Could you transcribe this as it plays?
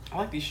I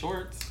like these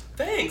shorts.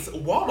 Thanks,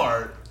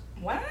 Walmart.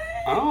 What?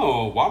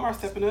 Oh, Walmart's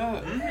stepping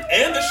up. Mm-hmm.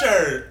 And the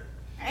shirt.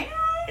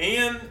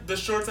 And the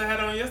shorts I had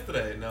on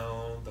yesterday.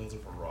 No, those are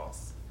from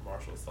Ross,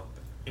 Marshall, something.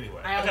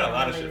 Anyway, I got a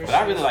lot of shit. But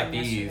I really like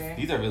these. Yesterday.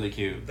 These are really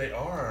cute. They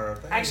are.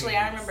 Thanks. Actually,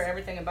 I remember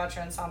everything about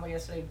your ensemble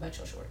yesterday but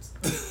your shorts.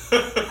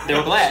 They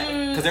were black.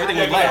 Because everything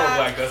was They were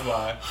black. black, that's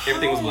why.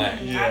 Everything was black.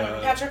 Yeah. I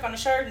remember Patrick on the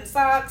shirt and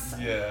socks.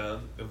 Yeah,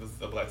 it was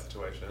a black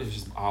situation. It was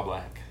just all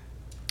black.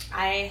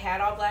 I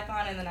had all black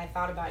on and then I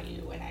thought about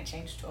you and I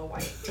changed to a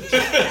white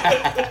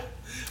t-shirt.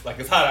 Like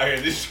it's hot out here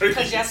in these streets.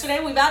 Because yesterday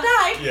we about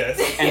died. Yes.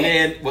 And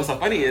then what's so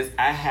funny is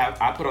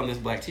I put on this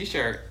black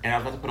t-shirt and I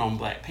was about to put on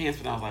black pants,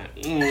 but I was like,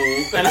 and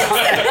then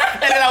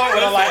I went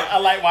with a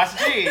light wash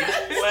jeans.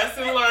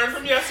 Lesson learned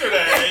from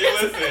yesterday.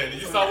 Listen,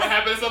 you saw what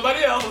happened to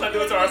somebody else. Let's not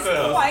do it to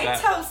ourselves. White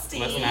toasty.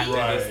 Let's not do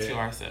Right. this to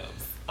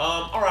ourselves.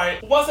 All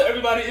right. What's up,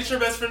 everybody? It's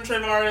your best friend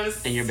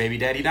Travaris. And your baby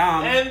daddy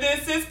Dom. And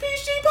this is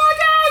PG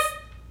Podcast.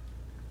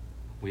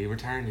 We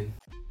returning.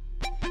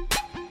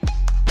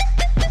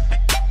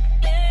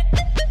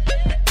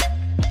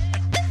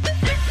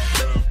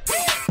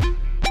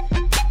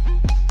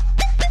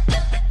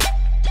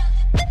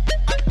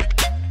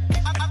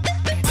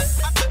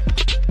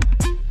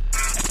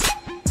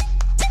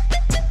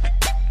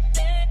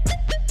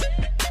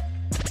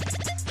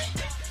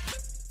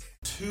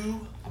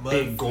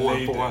 Been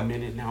going for a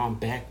minute now. I'm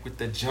back with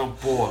the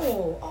jump off.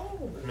 Oh.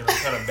 I mean, I'm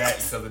kind of back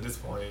because at this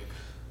point,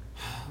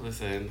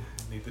 Listen,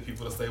 I need the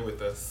people to stay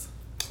with us.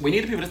 we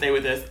need the people to stay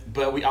with us,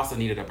 but we also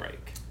needed a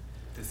break.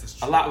 This is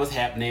true. A lot was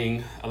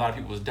happening. A lot of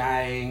people was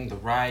dying. The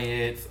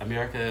riots.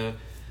 America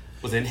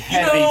was in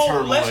heavy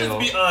turmoil. Let's just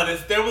be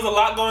honest. There was a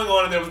lot going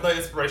on, and there was no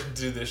inspiration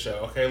to do this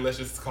show. Okay, let's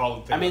just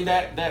call it. I mean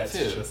that That's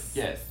too. Just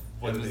Yes,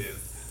 what it was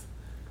is.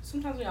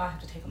 Sometimes we all have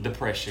to take them.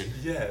 depression.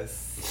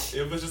 Yes,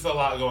 it was just a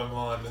lot going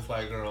on. It's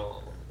like,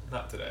 girl,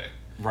 not today.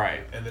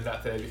 Right. And then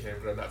not today became,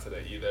 girl, not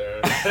today either.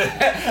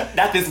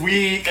 Not this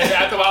week. And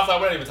after a while, I was like,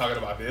 we're not even talking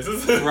about this.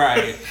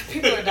 Right.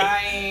 People are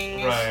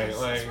dying. Right. It's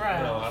Like,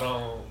 rough. no, I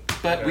don't.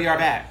 But we are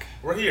back.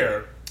 We're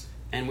here.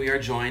 And we are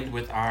joined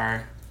with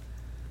our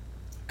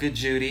good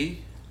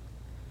Judy.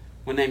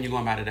 What name you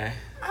going by today?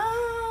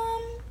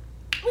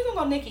 We're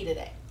gonna go Nikki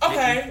today.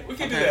 Okay, we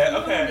can do Okay. that.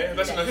 Okay,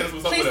 unless you're gonna hit us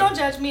with something. Please don't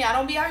judge me. I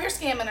don't be out here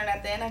scamming or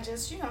nothing. I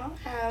just,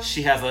 have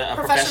She has a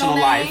professional professional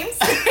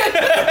names.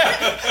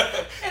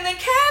 life. And then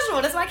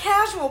casual. That's my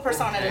casual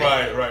persona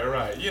today.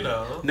 Right. You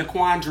know,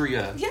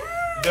 Naquandria.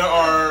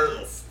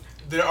 Yes.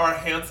 there are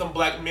handsome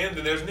black men,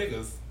 then there's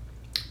niggas.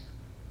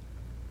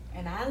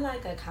 And I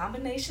like a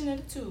combination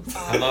of the two.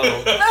 Hello.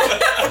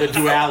 The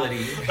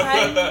duality.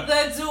 I'm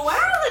the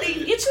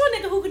duality. Get you a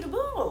nigga who can do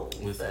both.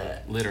 Listen,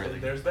 literally.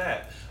 And there's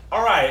that.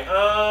 All right.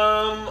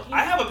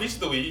 I have a peach of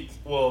the week.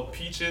 Well,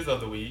 peaches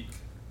of the week.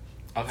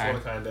 Okay. Sort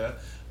of, kinda.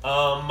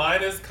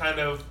 Mine is kind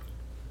of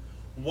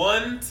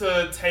one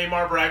to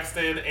Tamar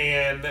Braxton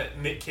and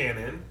Nick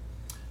Cannon,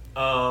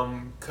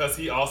 because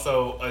he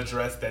also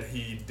addressed that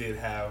he did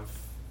have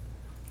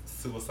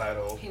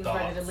suicidal He was thoughts.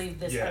 ready to leave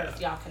this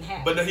earth. Y'all can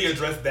have. But no, he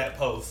addressed that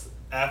post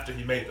after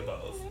he made the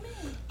post.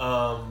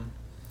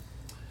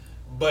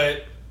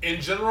 But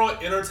in general,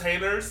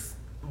 entertainers,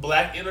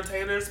 black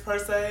entertainers per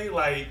se,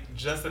 like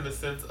just in the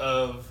sense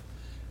of,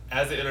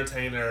 as an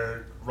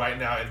entertainer right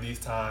now in these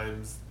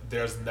times,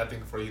 there's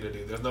nothing for you to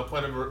do. There's no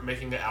point of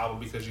making an album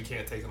because you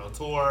can't take it on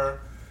tour.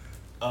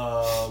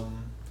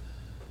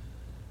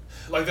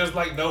 Like there's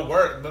like no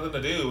work, nothing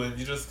to do, and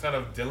you're just kind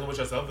of dealing with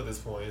yourself at this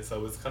point.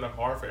 So it's kind of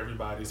hard for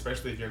everybody,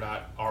 especially if you're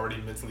not already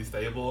mentally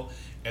stable.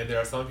 And there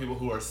are some people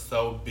who are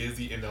so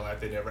busy in their life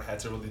they never had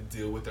to really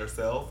deal with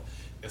themselves,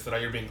 and so now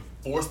you're being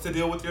forced to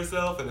deal with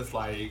yourself, and it's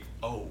like,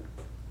 oh,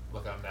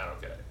 look, I'm not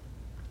okay,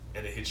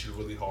 and it hits you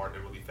really hard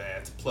and really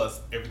fast.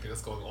 Plus everything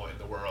that's going on in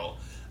the world,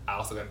 I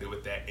also got to deal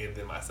with that and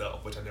then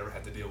myself, which I never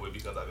had to deal with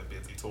because I've been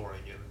busy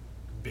touring and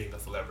being a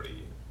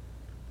celebrity.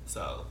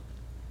 So.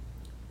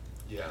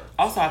 Yeah.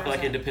 Also, I feel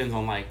like it depends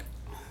on like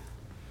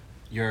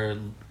your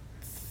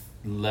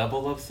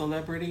level of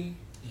celebrity.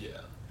 Yeah.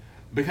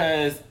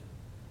 Because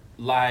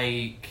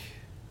like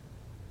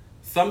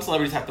some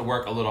celebrities have to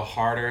work a little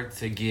harder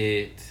to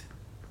get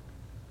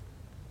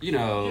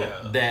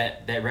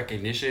that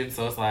recognition.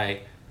 So it's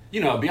like,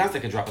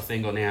 Beyonce could drop a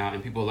single now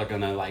and people are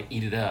gonna like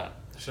eat it up.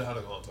 She'll have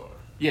to go on tour.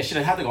 Yeah, she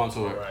doesn't have to go on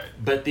tour. Right.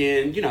 But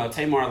then,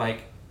 Tamar,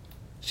 like,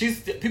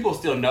 people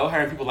still know her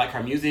and people like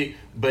her music,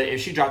 but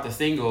if she dropped a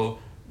single,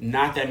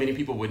 not that many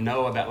people would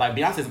know about. Like,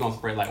 Beyonce's gonna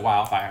spread like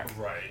wildfire.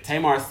 Right.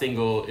 Tamar's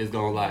single is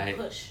gonna like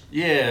push.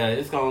 Yeah,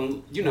 it's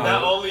gonna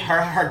Not only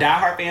her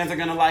diehard fans are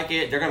gonna like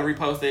it. They're gonna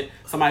repost it.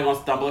 Somebody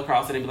gonna stumble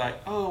across it and be like,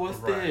 "Oh, what's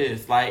Right.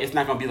 this?" Like, it's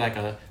not gonna be like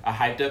a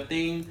hyped up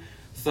thing.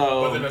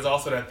 So, But then there's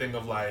also that thing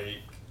of like,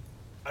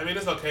 I mean,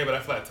 it's okay, but I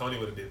feel like Tony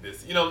would have did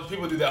this.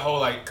 People do that whole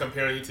like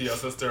comparing you to your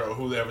sister or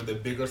whoever the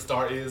bigger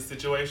star is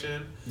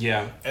situation.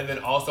 yeah, And then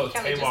also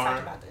Kelly just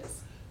talked about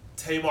this.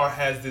 Tamar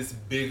has this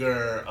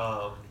bigger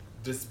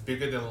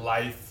than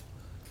life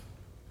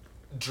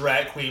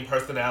drag queen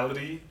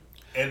personality,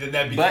 and then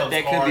that becomes but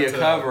that hard could be a to,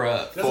 cover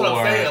up. That's what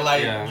I'm saying.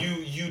 Like yeah.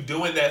 you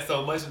doing that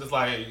so much, and it's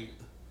like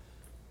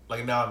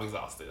Like now I'm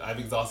exhausted. I've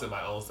exhausted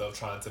my own self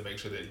trying to make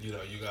sure that you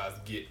guys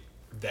get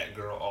that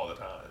girl all the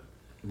time.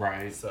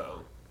 Right.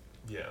 So,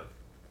 yeah,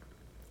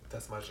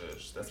 that's my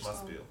judge. That's my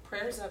spiel.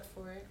 Prayers up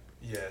for it.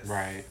 Yes.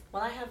 Right.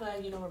 Well, I have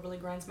what really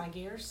grinds my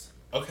gears.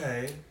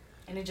 Okay.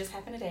 And it just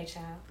happened today,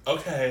 child.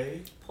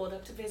 Okay. Pulled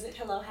up to visit.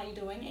 Hello, how you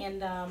doing?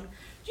 And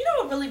you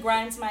know what really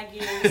grinds my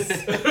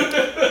gears?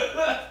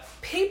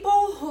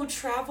 People who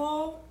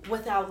travel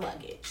without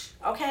luggage.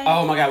 Okay.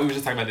 Oh my God, we were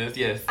just talking about this.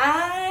 Yes.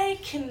 I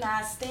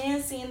cannot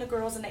stand seeing the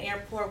girls in the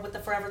airport with the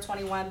Forever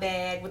 21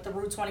 bag, with the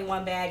Rue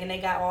 21 bag, and they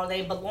got all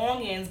their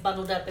belongings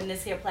bundled up in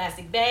this here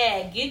plastic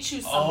bag. Get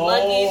you some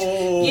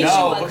luggage. Get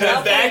no, you a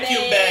because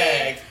vacuum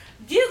bag.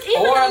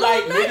 Or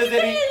like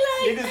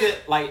niggas that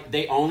like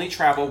they only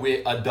travel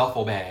with a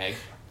duffel bag.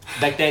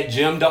 Like that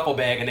gym duffel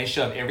bag, and they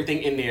shove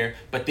everything in there,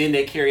 but then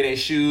they carry their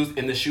shoes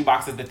in the shoe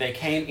boxes that they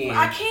came in.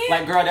 I can't.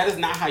 Like, girl, that is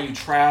not how you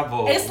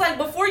travel. It's like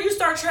before you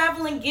start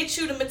traveling, get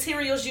you the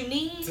materials you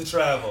need to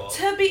travel.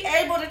 To be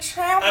able to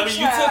travel. I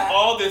mean, you took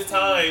all this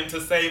time to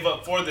save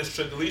up for this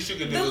trip. The least you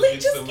can do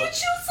is get you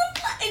some.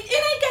 It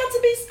ain't got to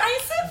be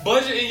expensive.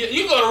 Budget.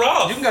 You can go to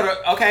Ross. You can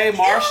go to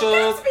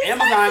Marshalls.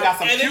 Amazon got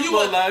some cute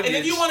little luggage. And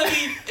if you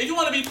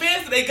want to be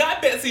fancy, they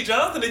got Betsy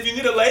Johnson. If you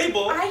need a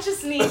label, I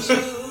just need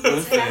you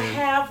to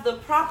have the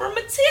proper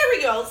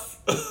materials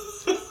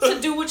to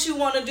do what you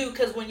want to do.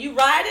 Because when you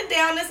riding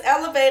down this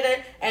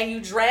elevator and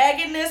you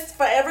dragging this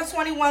Forever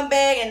 21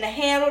 bag and the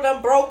handle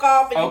done broke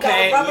off and you got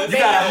a rubber band, you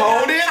gotta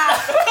hold it.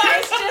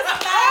 It's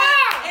just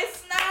not.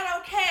 It's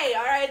not okay.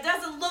 All right, it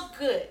doesn't look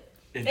good.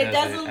 It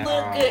doesn't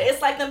look good.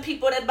 It's like them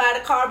people that buy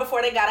the car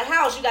before they got a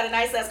house. You got a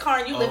nice ass car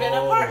and you live in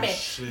an apartment.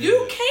 Shit.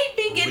 You can't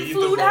be getting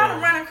flued out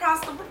and running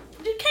across the.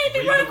 You can't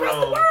be running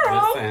across the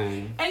world.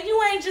 Listen. And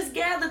you ain't just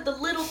gathered the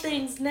little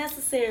things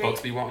necessary. Folks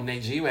be wanting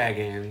their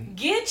G-Wagon.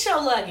 Get your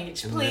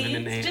luggage,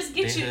 please. Just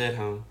get you. Hood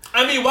home.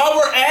 I mean, while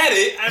we're at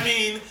it,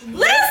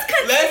 let's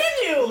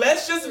continue.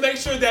 Let's just make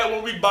sure that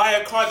when we buy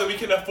a car that we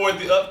can afford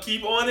the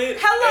upkeep on it.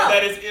 Hello. And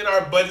that it's in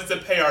our budget to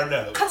pay our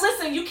notes. Cause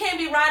listen, you can't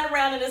be riding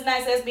around in this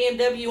nice ass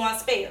BMW on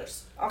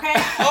spares. Okay? Oh,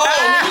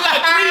 you got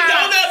 3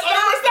 donuts on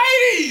a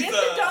Mercedes! Get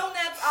the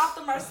donuts off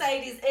the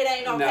Mercedes. It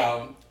ain't okay.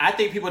 No, I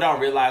think people don't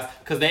realize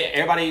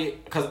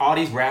because all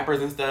these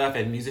rappers and stuff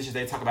and musicians,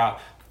 they talk about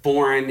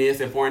foreign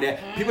this and foreign that.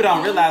 Mm-hmm. People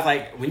don't realize,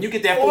 like, when you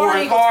get that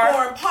foreign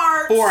car,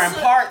 foreign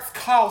parts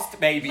cost,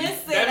 baby.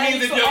 Listen, that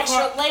means if your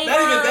car,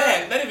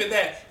 not even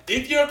that.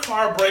 If your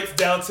car breaks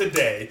down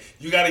today,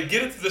 you got to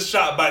get it to the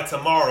shop by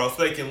tomorrow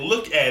so they can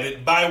look at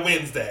it by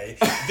Wednesday.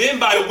 Then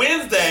by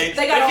Wednesday,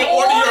 they can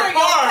order your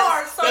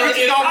parts that are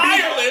in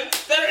Ireland,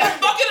 that are in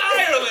fucking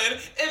Ireland.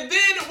 And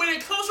then when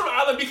it comes from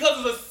Ireland, because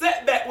of a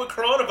setback with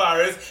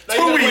coronavirus, now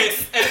you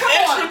wait an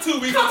extra 2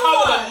 weeks on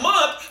top of a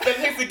month that it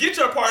takes to get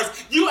your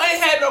parts. You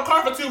ain't had no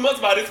car for 2 months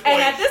by this point.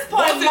 And at this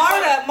point,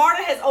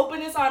 Marta has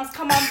opened his arms.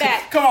 Come on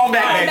back. Come on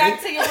back,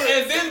 back to your roots.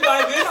 And then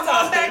by this Come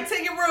time, on back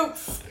to your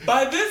roots.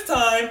 By this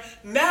time,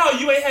 now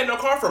you ain't had no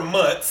car for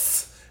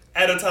months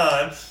at a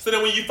time. So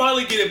then when you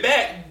finally get it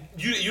back,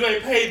 you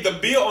ain't paid the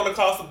bill on the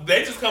cost.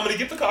 They just coming to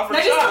get the car from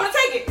the shop. They just coming to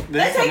take it.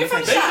 They take it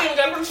from the shop. They even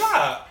got it from the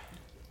shop.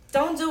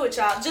 Don't do it,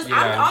 y'all.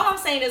 All I'm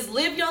saying is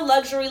live your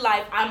luxury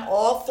life. I'm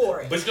all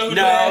for it. But you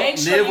know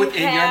live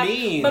within your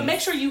means. But make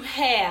sure you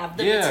have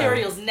the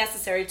materials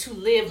necessary to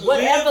live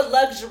whatever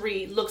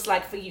luxury looks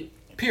like for you.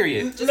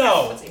 Period.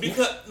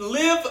 Because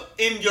live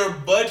in your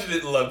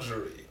budgeted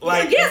luxury.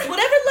 Like yes,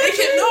 whatever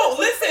luxury.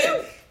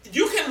 Listen.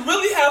 You can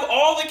really have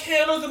all the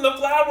candles and the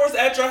flowers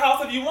at your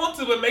house if you want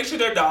to, but make sure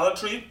they're Dollar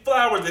Tree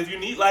flowers if you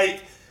need.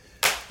 Like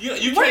you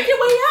work your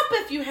way up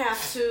if you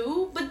have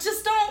to, but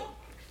just don't.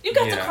 You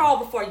got to crawl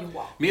before you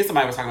walk. Me and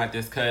somebody was talking about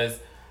this because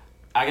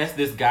I guess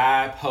this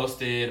guy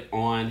posted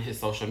on his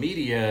social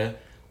media,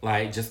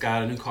 like, just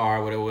got a new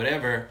car,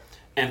 whatever.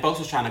 And folks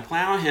was trying to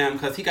clown him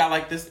because he got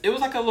like this. It was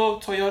like a little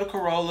Toyota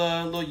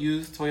Corolla, a little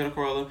used Toyota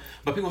Corolla.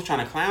 But people was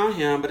trying to clown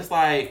him. But it's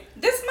like,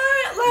 this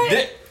man,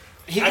 like,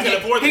 he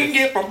can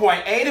get from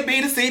point A to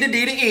B to C to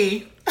D to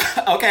E.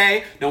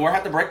 Okay, don't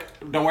have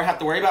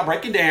to worry about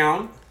breaking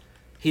down.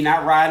 He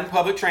not riding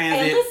public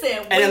transit.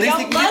 And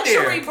listen, when your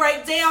luxury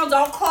break down,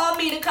 don't call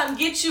me to come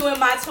get you in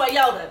my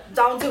Toyota.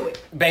 Don't do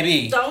it.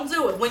 Baby. Don't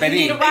do it. When you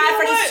need a ride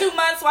for these 2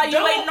 months while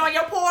you waiting on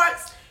your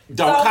parts,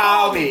 don't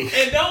call me.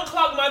 And don't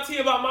clog my tea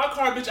about my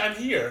car, bitch. I'm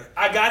here.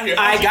 I got here.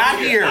 I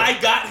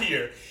got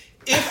here.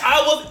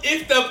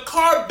 If the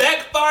car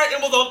backfired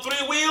and was on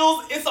 3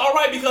 wheels, it's all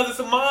right because it's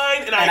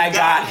mine and I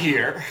got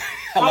here.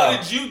 How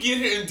did you get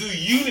here and do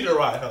you need a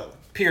ride home?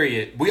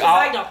 Period. We all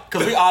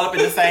up in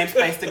the same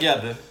space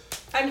together.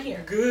 I'm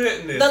here.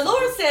 Goodness. The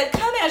Lord said,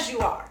 come as you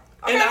are.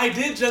 Okay? And I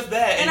did just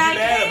that. And you're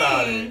mad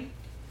about it.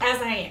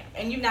 As I am.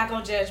 And you're not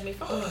going to judge me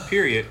for it.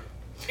 Period.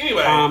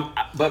 Anyway.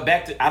 But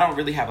back to, I don't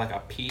really have like a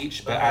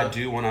peach, but I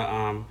do want to,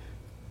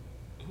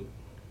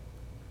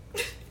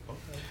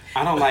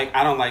 I don't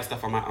like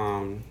stuff on my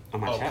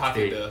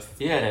chapstick. Dust.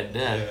 Yeah, that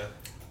does. Yeah.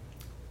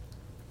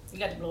 You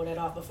got to blow that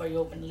off before you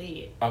open the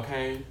lid.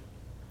 Okay.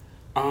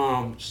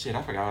 Shit,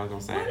 I forgot what I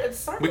was gonna What,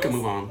 say. We can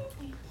move on.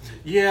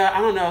 Yeah,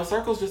 I don't know.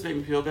 Circles just make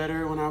me feel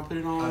better when I put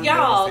it on.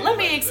 Y'all, let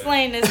me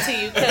explain this to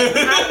you, because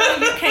I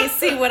know you can't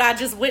see what I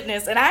just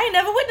witnessed, and I ain't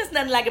never witnessed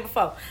nothing like it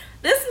before.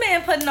 This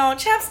man putting on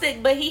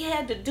chapstick, but he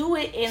had to do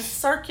it in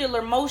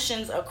circular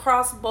motions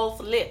across both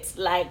lips.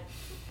 Like,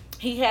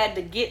 he had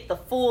to get the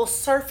full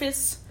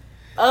surface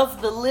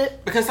of the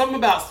lip. Because something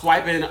about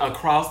swiping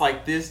across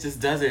like this just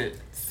doesn't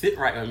sit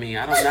right with me.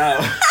 I don't know.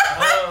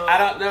 I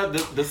don't know.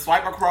 The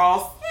swipe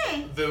across.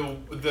 So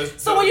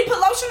when you put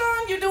lotion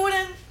on, you do it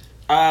in?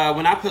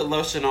 When I put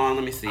lotion on,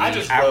 let me see.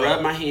 I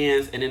rub my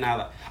hands and then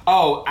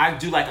I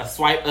do like a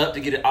swipe up to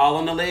get it all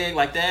on the leg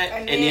like that,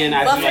 and then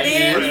I buff do like it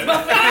in. this.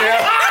 Buff it in.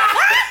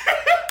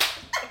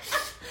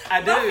 I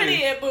do. Buff it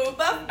in, boo.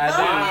 Buff it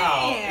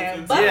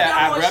in. Buff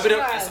Yeah,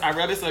 it I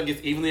rub it so it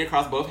gets evenly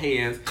across both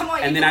hands. Come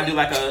on, and then I do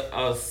like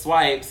a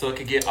swipe so it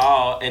could get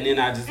all, and then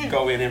I just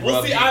go in and rub.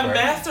 Well, see, deeper. I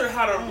mastered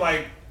how to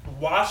like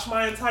wash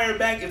my entire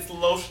back. It's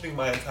lotioning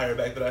my entire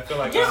back that I feel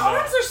like your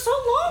arms are so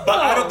long.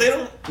 But they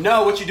don't.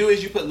 No, what you do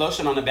is you put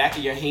lotion on the back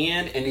of your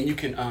hand, and then you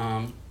can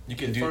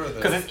do,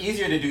 because it's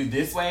easier to do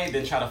this way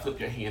than try to flip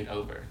your hand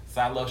over.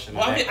 So I lotion.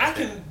 Well, I mean, I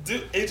can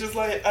do it. Just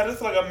like I just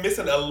feel like I'm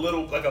missing a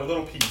little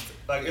piece.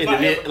 Like in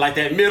the like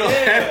that middle,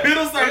 that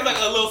middle circle. Like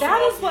a little.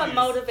 That is what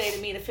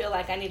motivated me to feel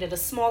like I needed a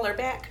smaller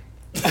back.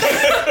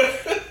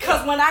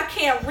 Because when I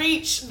can't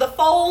reach the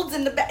folds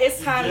in the back,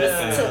 it's time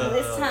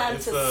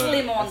to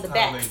slim on the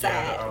back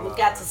side. We've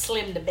got to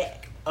slim the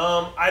back.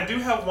 I do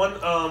have one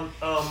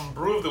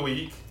brew of the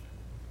week.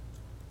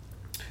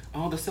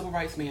 Oh, the civil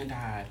rights man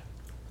died.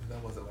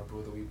 That wasn't my brew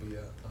of the week, but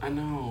yeah. I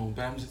know,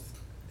 but I'm just.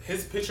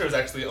 His picture is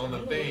actually on the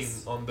thing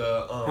on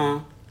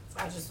the.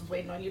 I was just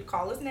waiting on you to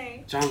call his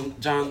name.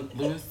 John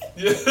Lewis.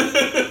 Yes.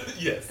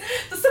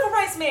 The civil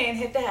rights man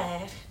had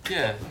died.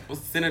 Yeah, was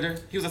a senator.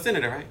 He was a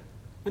senator, right?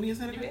 Wasn't he a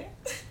senator?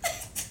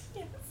 Yes.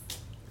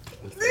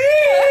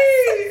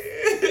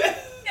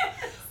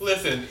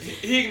 Listen,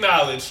 he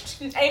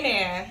acknowledged.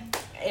 Amen.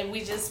 And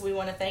we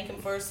want to thank him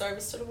for his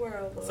service to the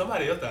world. Lord.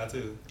 Somebody else died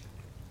too.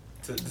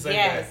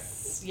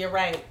 Yes, you're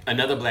right.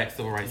 Another black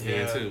civil rights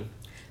man too.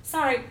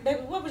 Sorry, baby.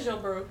 What was your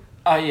brew?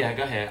 Oh yeah,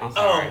 go ahead. I'm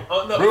sorry.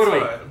 No, brew of the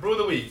week. Brew of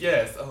the week.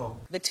 Yes. Oh.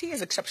 The tea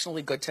is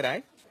exceptionally good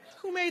today.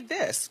 Who made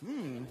this?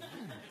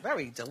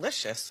 Very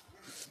delicious.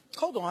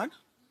 Hold on.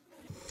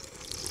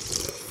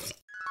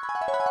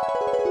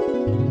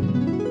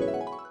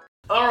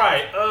 All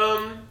right.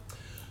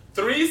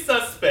 3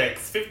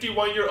 suspects: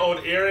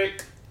 51-year-old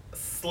Eric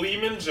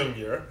Sleeman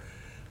Jr.,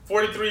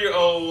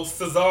 43-year-old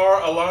Cesar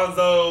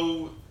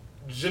Alonso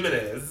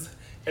Jimenez,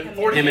 and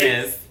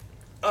 48.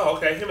 Oh,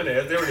 okay,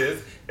 Jimenez. There it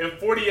is. And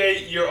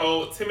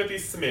 48-year-old Timothy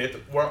Smith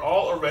were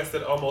all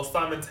arrested almost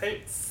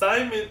simultaneously.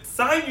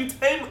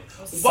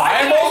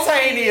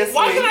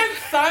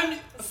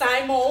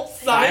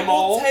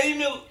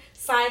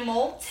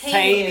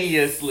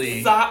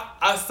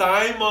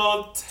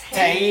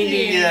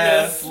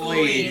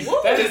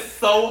 That is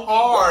so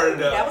hard.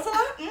 That was a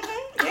lot.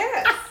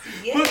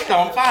 Yes. Push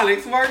on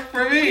phonics work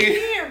for me.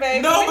 Here,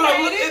 baby. No, but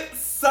I'm looking at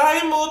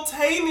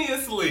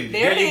simultaneously.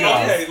 There you go.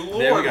 Okay,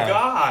 Lord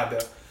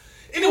God.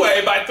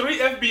 Anyway, by 3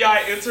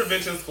 FBI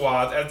intervention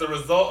squads as the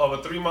result of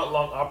a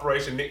 3-month-long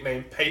operation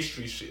nicknamed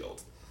Pastry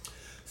Shield.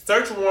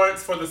 Search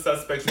warrants for the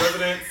suspect's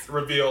residence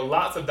reveal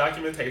lots of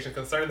documentation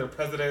concerning the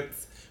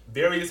president's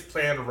various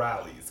planned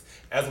rallies,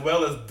 as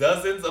well as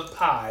dozens of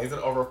pies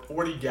and over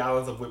 40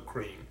 gallons of whipped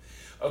cream.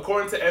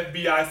 According to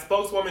FBI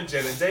spokeswoman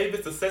Janet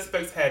Davis, the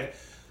suspects had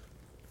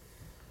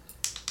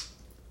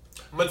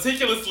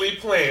meticulously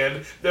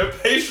planned their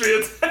pastry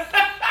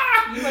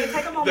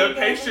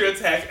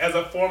attack as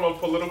a form of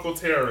political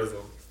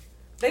terrorism.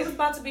 They was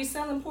about to be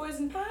selling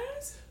poison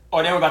pies?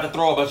 Or they were about to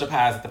throw a bunch of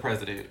pies at the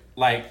president.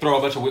 Like, throw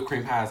a bunch of whipped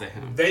cream pies at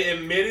him. They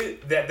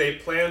admitted that they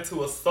planned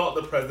to assault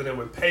the president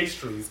with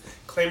pastries,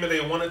 claiming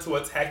they wanted to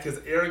attack his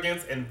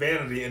arrogance and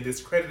vanity and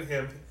discredit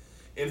him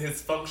in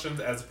his functions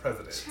as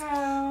president.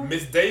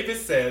 Ms.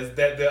 Davis says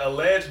that the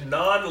alleged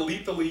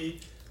non-lethally...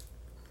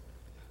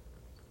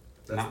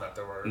 That's not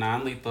the word.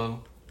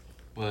 Non-lethal.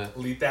 What?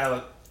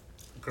 Lethality.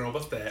 Girl,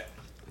 what's that?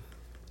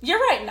 You're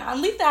right.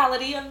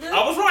 Non-lethality of the...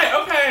 I was right.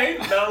 Okay.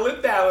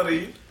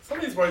 Non-lethality. Some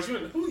of these words,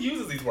 who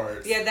uses these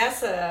words? Yeah,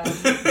 that's a...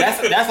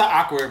 that's an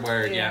awkward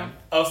word, yeah.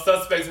 Of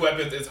suspects'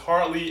 weapons is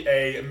hardly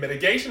a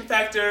mitigation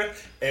factor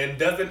and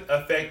doesn't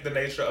affect the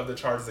nature of the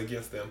charges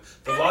against them.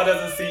 The law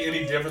doesn't see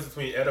any difference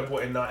between edible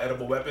and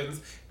non-edible weapons,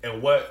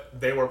 and what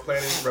they were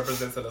planning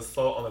represents an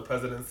assault on the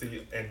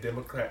presidency and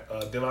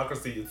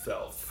democracy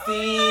itself.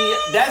 See,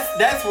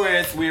 that's where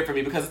it's weird for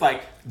me, because it's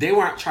like they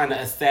weren't trying to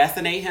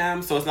assassinate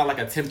him, so it's not like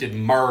attempted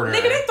murder.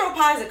 Nigga, they throw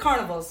pies at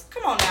carnivals.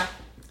 Come on now.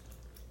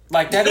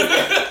 Like that is...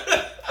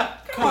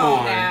 Come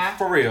on now.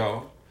 For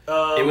real.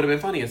 It would have been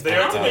funny as They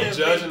are to be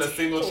judged in a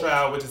single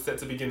trial, which is set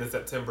to begin in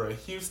September in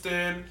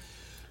Houston.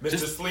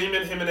 Mr.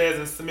 Sleeman, Jimenez,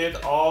 and Smith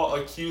all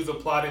accused of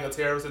plotting a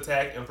terrorist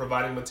attack and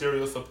providing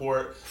material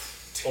support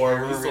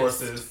or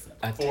resources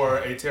for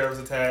a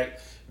terrorist attack.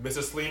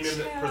 Mr. Sleeman,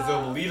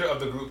 presumed leader of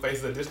the group,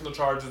 faces additional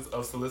charges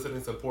of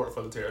soliciting support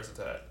for the terrorist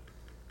attack.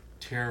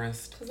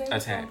 terrorist 'Cause they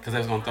was attack gonna because they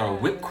was gonna throw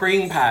pies. whipped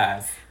cream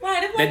pies.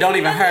 Right, They don't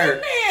even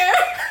hurt.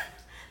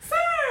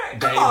 Sir,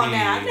 come on Baby.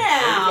 now. Maybe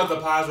because Now,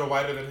 the pies were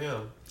whiter than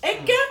him.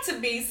 it got to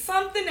be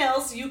something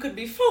else you could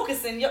be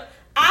focusing your.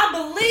 I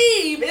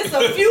believe it's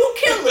a few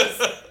killers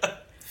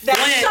that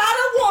Flint. shot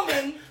a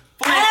woman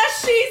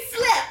as she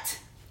slept,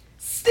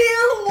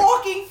 still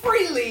walking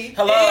freely.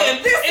 Hello.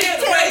 And This is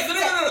wait, terrorist.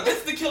 no. This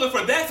is the killer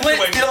for that Flint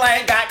situation. still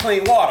ain't got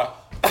clean water.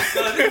 No,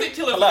 this is the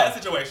killer for Hello. that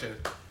situation.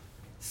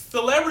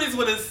 Celebrities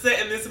went and sat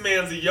in this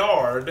man's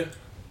yard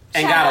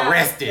And got Child.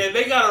 arrested. and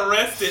they got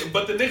arrested,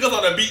 but the nigga's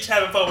on the beach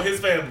having fun with his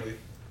family.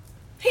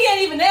 He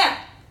ain't even there.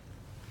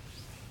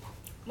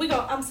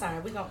 I'm sorry.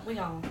 We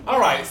gon'. All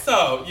right,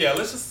 so yeah,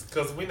 let's just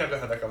because we're not gonna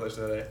have that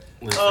conversation today.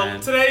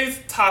 Listen. Today's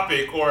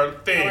topic or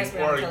thing Arrest me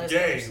or on Taylor's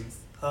games,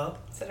 huh?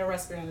 Set a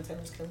recipe on the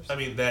Taylor's Killers. I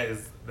mean, that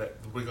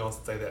we're gonna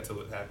say that till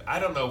it happens. I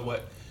don't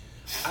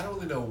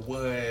really know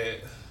what.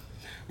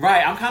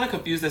 Right, I'm kind of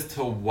confused as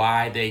to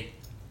why they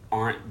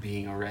aren't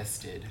being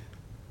arrested.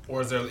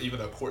 Or is there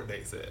even a court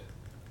date set?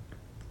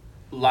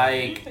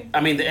 Like,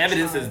 I mean, the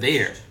evidence is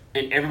there,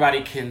 and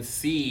everybody can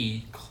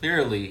see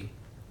clearly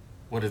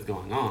what is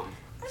going on.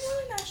 I'm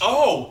really not sure.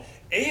 Oh,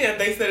 and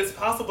they said it's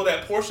possible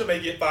that Portia may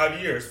get 5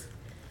 years.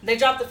 They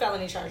dropped the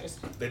felony charges.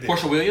 They did.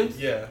 Portia Williams?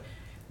 Yeah.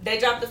 They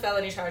dropped the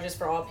felony charges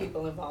for all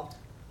people involved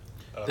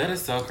That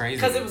is so crazy.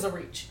 because it was a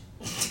reach.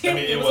 I mean,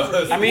 it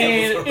was. I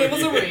mean, It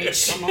was a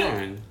reach. Come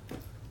on.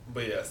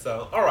 But yeah,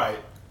 so all right.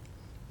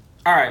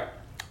 All right,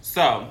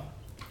 so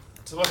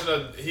Just want you to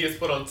know he has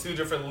put on 2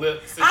 different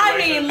lip situations. I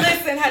mean,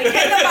 listen, honey,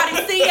 can't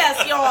nobody see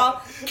us,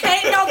 y'all.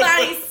 Can't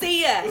nobody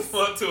see us. Just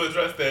want to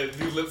address that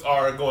these lips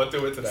are going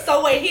through it today.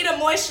 So wait, he done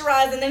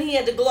moisturized and then he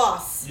had to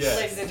gloss, Yes.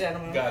 ladies and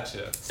gentlemen.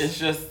 Gotcha. it's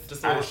just a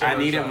little I sugar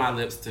needed shot. my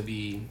lips to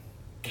be.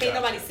 Can't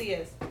Gotcha. nobody see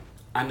us.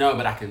 I know,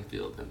 but I can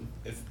feel them.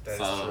 That's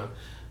So true.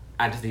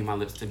 I just need my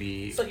lips to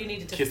be So you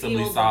needed to feel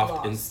kissably the soft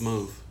gloss. and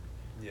smooth.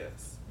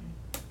 Yes.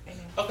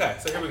 Amen. Okay,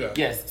 so here we go.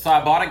 Yes, so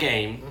I bought a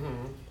game.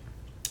 Mm-hmm.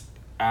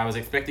 I was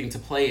expecting to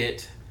play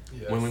it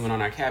Yes. when we went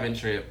on our cabin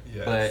trip,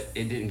 Yes. but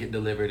it didn't get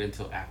delivered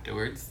until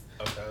afterwards.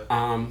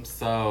 Okay.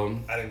 So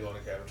I didn't go on a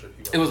cabin trip.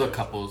 You it was a went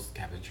on couple's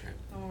cabin trip.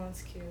 Oh,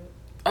 that's cute.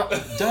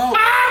 Don't.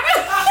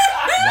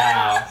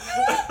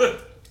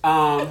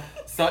 Wow.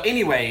 So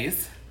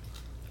anyways,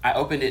 I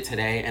opened it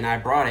today and I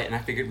brought it and I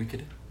figured we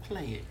could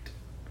play it.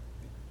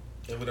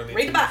 And we don't need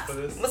Read the teams box. for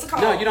this? What's it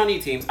called? No, you don't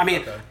need teams. I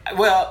mean, Okay.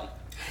 well,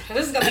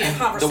 This is gonna be a the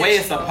conversation. way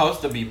it's though.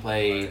 supposed to be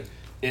played, Right.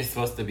 it's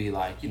supposed to be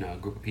like, a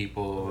group of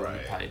people. Right.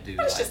 We probably do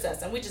But it's like, just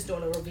us, and we're just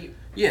doing a review.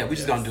 yeah, we're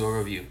just Yes. gonna do a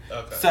review.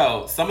 Okay.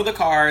 So some of the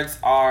cards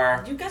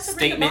are You got to read the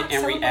statement box, and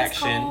tell them what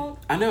it's reaction. called.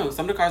 I know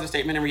some of the cards are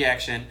statement and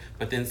reaction,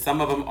 but then some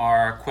of them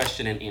are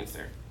question and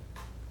answer.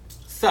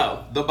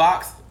 So the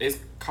box is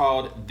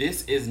called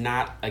 "This Is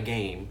Not a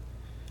Game."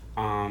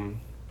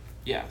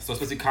 Yeah, so it's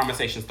supposed to be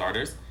conversation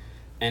starters,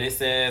 and it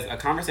says a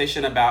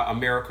conversation about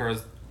America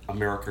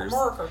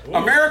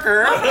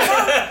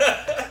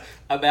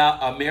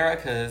about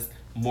America's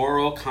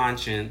moral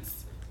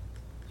conscience.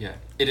 Yeah.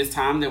 It is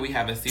time that we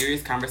have a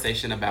serious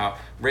conversation about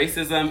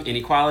racism,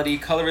 inequality,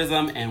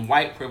 colorism, and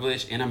white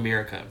privilege in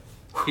America.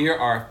 Here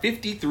are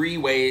 53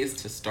 ways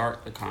to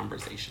start the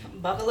conversation.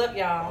 Buckle up,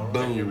 y'all. All right,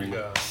 Boom. here we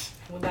go.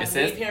 We're about It to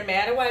says- leave here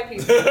mad at white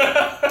people.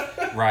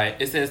 Right.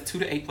 It says 2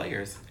 to 8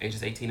 players,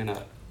 ages 18 and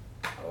up.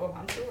 Oh,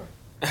 I'm sure.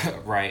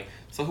 Right.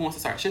 So who wants to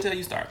start? Chantel,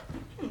 you start.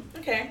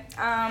 Okay.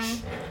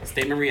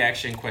 Statement,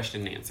 reaction,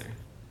 question, and answer.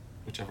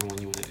 Whichever one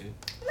you want to do.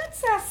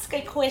 Let's ask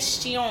a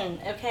question,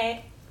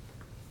 okay?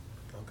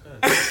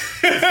 Okay.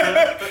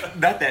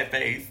 Not that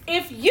face.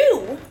 If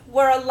you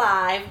were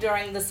alive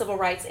during the civil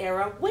rights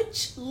era,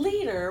 which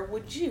leader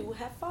would you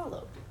have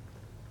followed?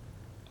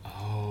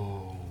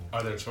 Oh.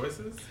 Are there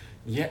choices?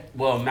 Yeah.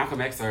 Well,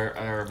 Malcolm X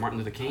or Martin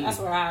Luther King. That's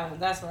where I.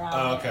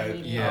 Oh,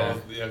 okay. Yeah.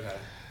 Oh, okay.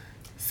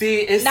 See,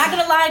 it's Not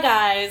gonna lie,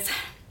 guys.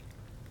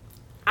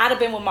 I'd have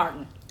been with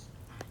Martin.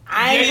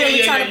 I ain't Yeah, really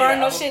yeah, trying yeah, to burn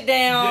yeah. no shit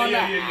down.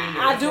 Yeah.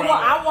 I That's do where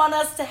want. I'm at. I want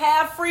us to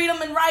have freedom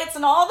and rights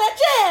and all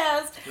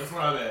that jazz. That's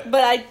where I'm at.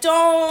 But I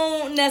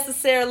don't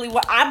necessarily.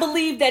 I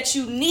believe that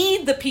you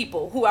need the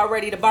people who are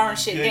ready to burn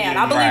shit Yeah, down.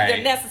 yeah, I believe right.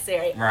 they're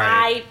necessary.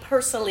 Right. I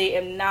personally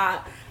am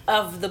not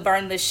of the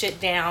burn this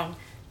shit down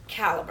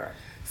caliber.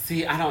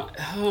 See, I don't.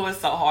 Oh, it's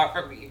so hard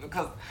for me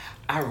because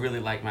I really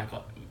like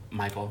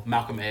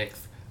Malcolm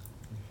X,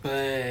 but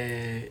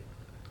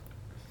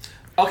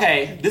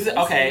okay, this is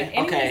okay.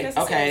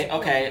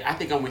 I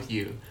think I'm with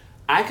you.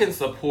 I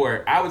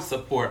would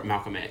support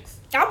Malcolm X.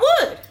 I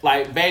would.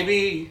 Like,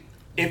 baby,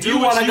 if Do you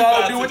what want to you go,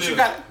 got do to what do. you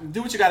got.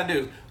 Do what you got to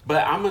do.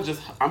 But I'm gonna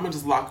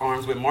just lock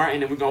arms with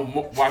Martin, and we're gonna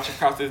watch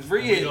across this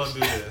bridge. We're gonna do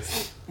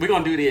this. We're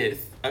gonna do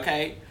this,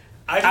 okay?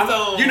 I just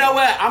don't. You know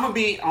what? I'm gonna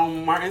be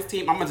on Martin's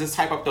team. I'm gonna just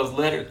type up those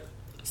letters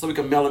so we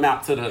can mail them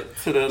out to the.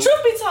 Truth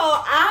be told,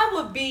 I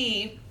would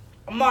be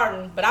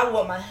Martin, but I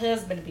want my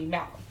husband to be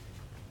Malcolm.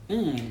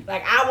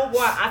 Like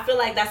I feel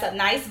like that's a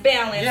nice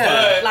balance.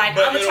 Yeah. Like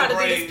But I'm gonna try to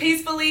do this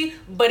peacefully,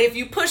 but if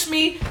you push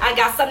me, I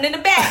got something in the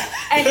back,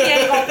 and he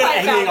ain't gonna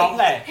play about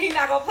me. He's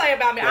not gonna play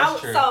about me.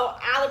 True. So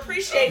I'll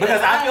appreciate because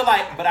that.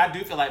 I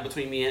do feel like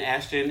between me and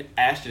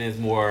Ashton is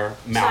more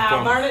Malcolm.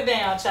 Child, burn it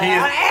down,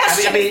 child.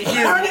 He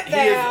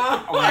is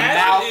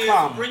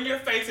Malcolm. Bring your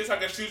face here so I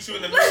can shoot you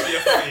in the middle of your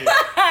face.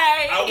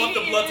 I want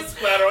the blood to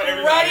splatter on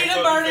everybody. Ready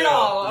to burn it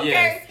all. Okay.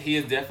 Yes, he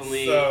is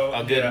definitely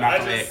a good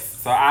Malcolm X.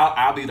 So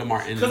I'll be the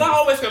Martin. Because I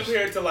always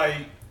compare it to like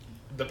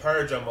The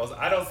Purge almost.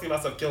 I don't see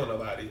myself killing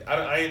nobody.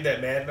 I ain't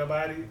that mad at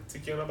nobody to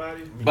kill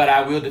nobody. But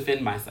I will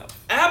defend myself.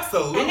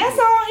 Absolutely. And that's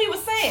all he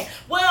was saying.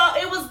 Well,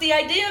 it was the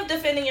idea of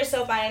defending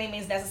yourself by any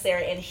means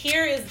necessary. And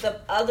here is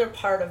the other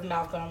part of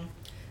Malcolm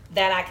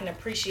that I can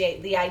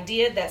appreciate. The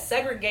idea that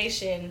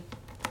segregation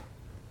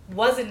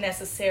wasn't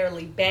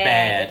necessarily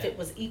bad if it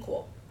was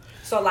equal.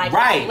 So like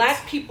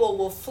black people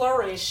will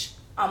flourish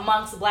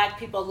amongst black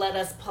people. Let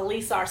us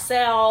police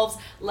ourselves,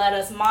 let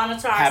us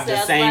monitor have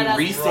ourselves, the same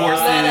resources,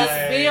 let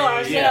us build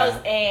ourselves.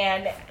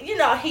 And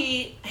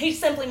he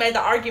simply made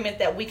the argument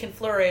that we can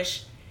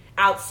flourish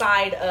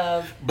outside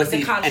of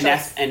the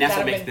constructs and that's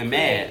what makes them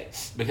mad,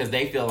 because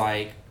they feel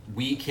like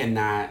we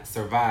cannot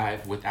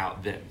survive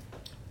without them.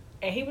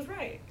 And he was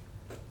right.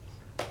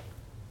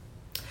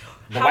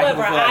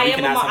 However, I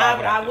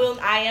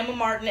am a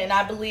Martin, and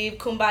I believe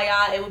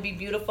kumbaya. It would be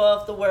beautiful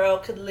if the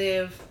world could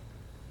live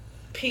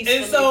peacefully.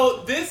 And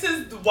so this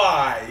is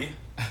why,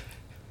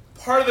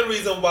 part of the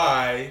reason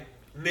why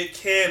Nick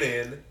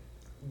Cannon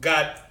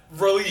got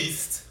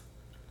released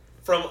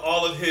from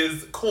all of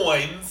his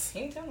coins. He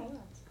ain't telling no lies.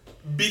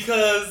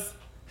 Because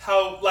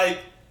how, like,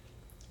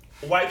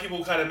 white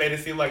people kind of made it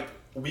seem like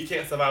we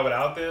can't survive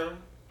without them.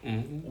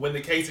 Mm-hmm. When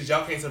the case is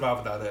y'all can't survive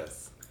without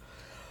us.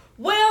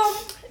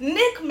 Well,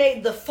 Nick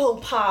made the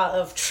faux pas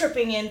of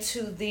tripping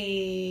into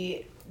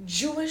the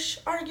Jewish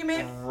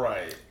argument.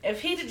 Right.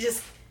 If he'd have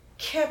just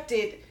kept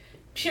it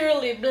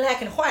purely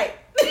black and white.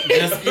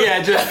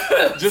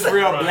 just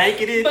real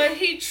blanketed. But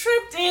he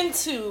tripped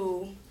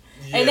into,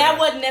 and that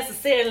wasn't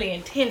necessarily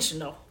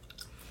intentional.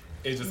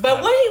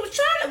 But what he was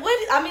trying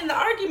to, the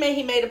argument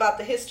he made about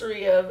the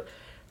history of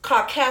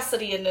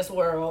caucasity in this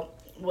world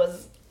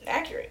was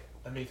accurate.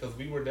 I mean, because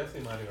we were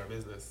definitely minding our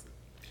business.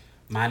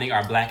 Minding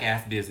our black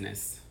ass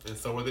business. And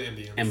so were the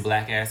Indians. In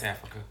black ass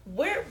Africa.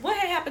 What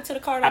had happened to the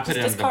card? I put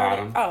it at the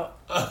bottom. Oh.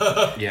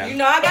 Yeah.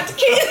 I got the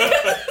kid.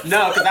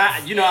 No, because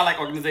I like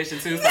organization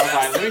too, so I was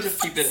like, let me just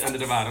keep it under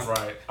the bottom.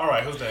 Right. All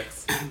right, who's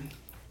next?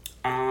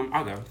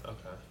 I'll go.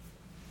 Okay.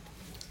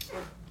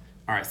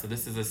 All right, so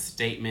this is a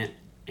statement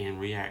and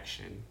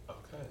reaction.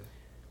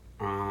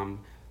 Okay.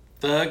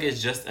 Thug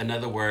is just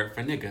another word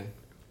for nigga.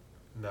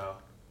 No.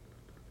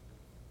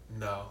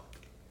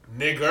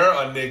 Nigger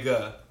or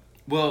nigga?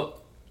 Well.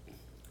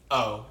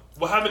 Oh.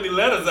 Well, how many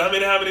letters? How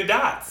many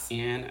dots?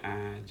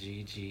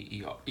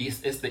 N-I-G-G-E-R.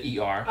 It's the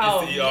E-R.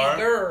 Oh, it's the E-R?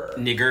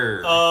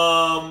 Nigger.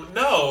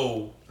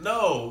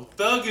 No.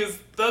 Thug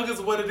is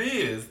what it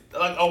is.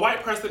 Like, a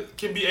white person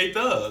can be a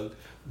thug.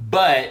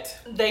 But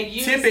they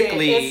use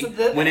typically,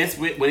 when it's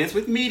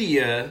with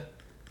media,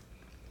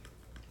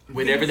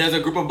 whenever there's a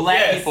group of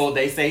black people,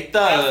 they say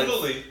thugs.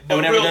 Absolutely. And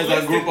whenever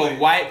there's a group of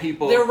white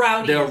people, they're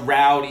rowdy. They're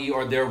rowdy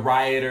or they're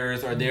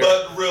rioters or they're...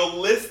 But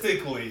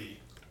realistically,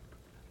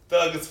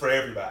 thug is for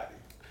everybody.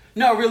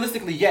 No,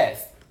 realistically,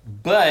 yes.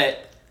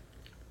 But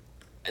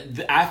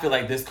I feel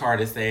like this card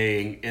is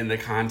saying in the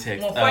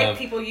context of... white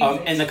people use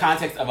it. In the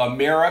context of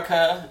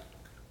America,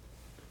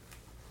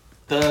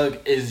 thug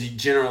is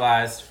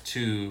generalized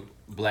to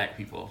black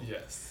people.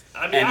 Yes.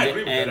 I mean, I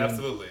agree with that,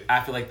 absolutely. I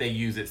feel like they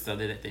use it so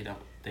that they don't.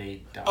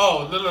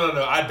 Oh,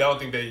 no. I don't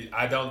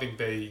think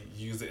they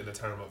use it in the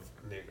term of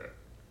nigger.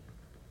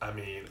 I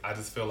mean, I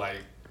just feel like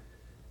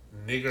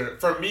nigger,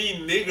 for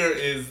me, nigger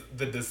is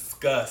the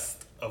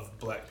disgust of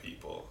black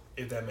people,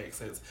 if that makes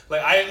sense.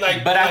 But I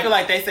feel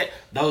like they say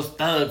those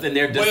thugs and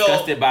they're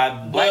disgusted by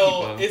black people.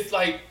 Well, it's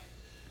like,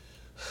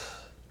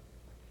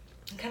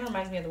 it kind of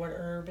reminds me of the word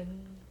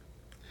urban.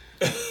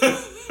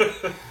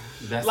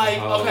 That's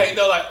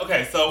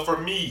okay, so for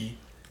me,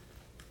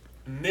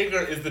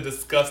 nigger is the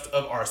disgust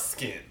of our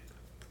skin.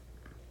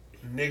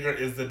 Nigger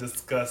is the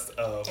disgust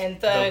of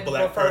and thug the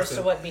black refers person.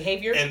 to what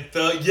behavior? And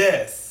thug,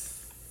 yes.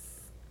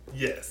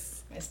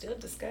 It's still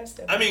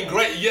disgusting. I mean,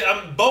 great. Yeah,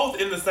 I'm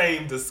both in the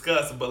same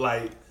disgust, but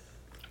like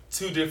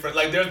two different.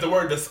 Like there's the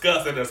word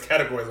disgust and there's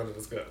categories under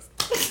disgust.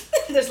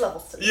 There's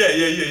levels to it.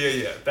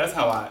 Yeah. That's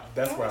how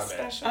that's where I'm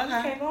special.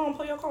 at. Okay, go on,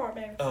 pull your card,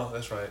 baby. Oh,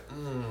 that's right.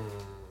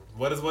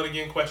 What is what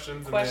again?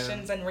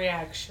 Questions and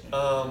reaction.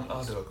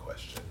 I'll do a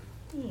question.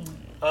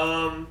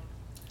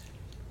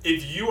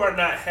 If you are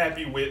not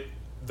happy with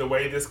the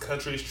way this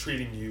country is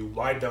treating you,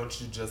 why don't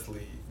you just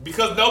leave?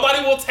 Because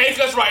nobody will take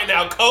us right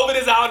now. COVID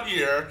is out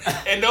here,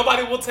 and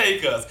nobody will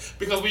take us.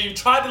 Because when you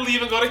tried to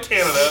leave and go to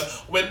Canada,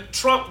 when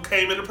Trump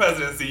came into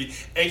presidency,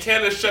 and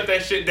Canada shut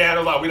that shit down,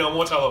 it was like, we don't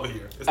want y'all over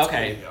here. It's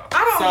okay.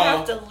 I don't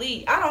have to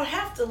leave. I don't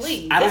have to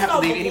leave. I don't have to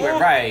leave anywhere,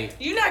 right?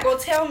 You're not going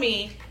to tell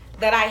me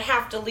that I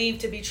have to leave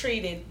to be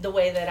treated the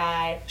way that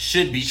I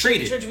should be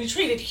treated. Should be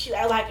treated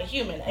like a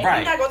human. And Right.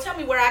 you're not gonna tell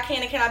me where I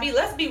can and cannot be.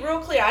 Let's be real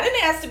clear. I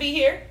didn't ask to be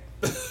here.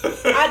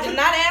 I did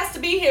not ask to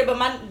be here, but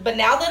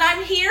now that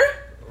I'm here,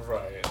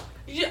 Right.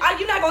 you're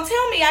not gonna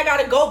tell me I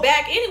gotta go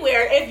back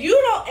anywhere. If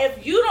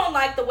you don't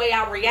like the way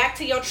I react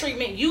to your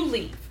treatment, you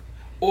leave.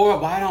 Or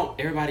why don't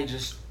everybody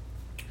just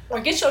Or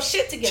get your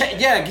shit together.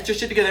 get your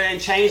shit together and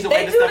change the They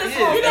way the do stuff this is.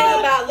 whole thing know,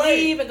 about wait.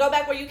 leave and go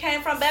back where you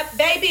came from.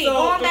 Baby, So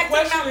going the back to the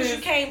question mountains is-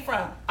 you came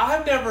from.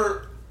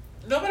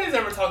 Nobody's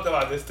ever talked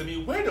about this to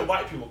me. Where do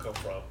white people come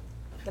from?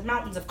 The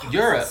mountains of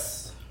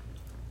Caucasus.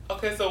 Europe.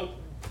 Okay, so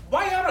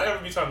why y'all don't ever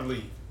be trying to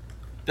leave?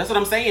 That's what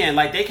I'm saying.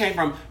 Like they came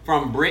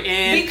from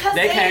Britain. Because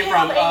they came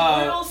have from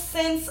a real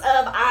sense of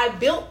I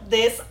built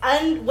this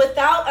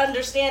without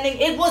understanding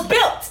it was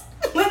built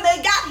when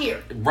they got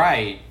here.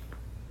 right.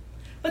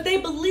 But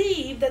they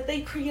believe that they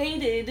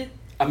created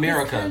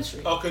America. this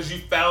country. Oh, because you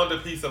found a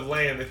piece of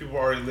land that people were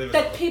already living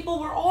That on. people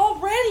were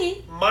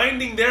already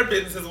Minding their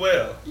business as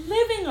well.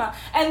 living on.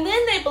 And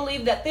then they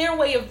believe that their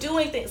way of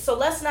doing things. So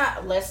let's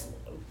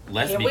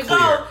Let's here be we clear.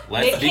 go.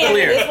 Let's Nick be Cannon,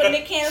 clear. this is what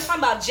Nick Cannon's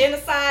talking about.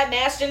 Genocide,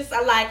 mass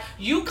genocide. Like,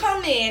 you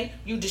come in,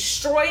 you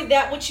destroy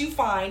that which you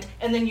find,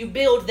 and then you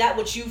build that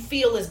which you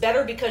feel is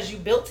better because you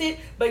built it,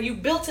 but you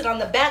built it on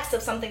the backs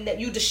of something that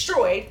you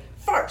destroyed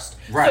first.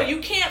 Right. So you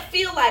can't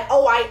feel like,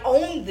 oh, I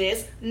own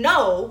this.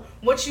 No.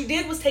 What you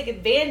did was take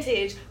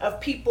advantage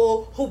of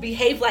people who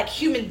behave like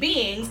human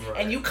beings, Right.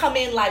 and you come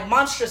in like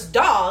monstrous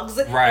dogs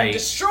Right. and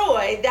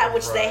destroy that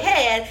which they Right.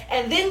 had,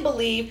 and then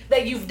believe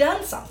that you've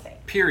done something.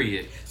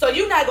 Period. So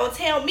you're not gonna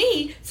tell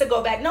me to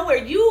go back nowhere.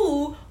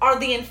 You are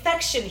the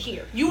infection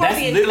here. You are That's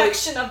the literally-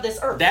 infection of this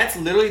earth. That's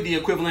literally the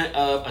equivalent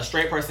of a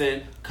straight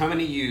person coming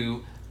to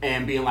you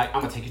and being like,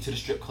 I'm gonna take you to the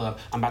strip club.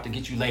 I'm about to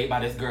get you laid by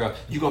this girl.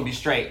 You gonna be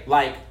straight.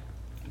 Like,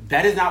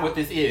 that is not what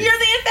this is. You're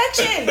the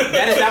infection.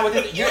 That is not what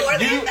this You are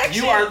the you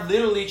infection. are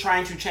literally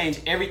trying to change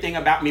everything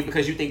about me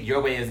because you think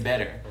your way is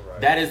better. Right.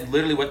 That is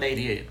literally what they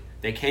did.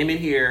 They came in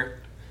here,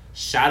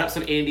 shot up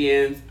some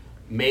Indians,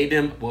 made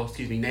them,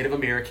 Native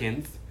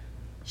Americans,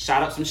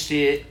 shot up some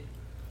shit.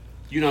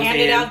 You know what I'm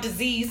Handed saying? out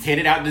disease.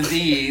 Handed out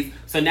disease.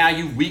 So now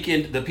you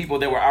weakened the people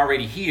that were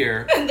already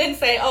here. And then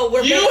say, oh,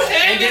 we're You better.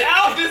 handed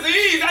out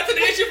disease. That's an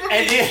issue for me.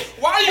 And then-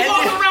 Why are you and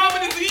walking then- around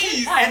with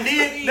disease? And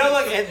then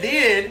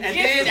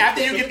then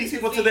after you get these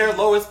people to their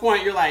lowest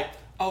point, you're like,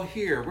 oh,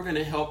 here, we're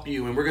gonna help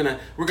you, and we're gonna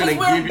we're give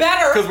you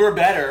better. because we're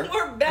better.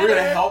 We're better. We're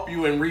gonna help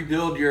you and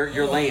rebuild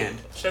your land.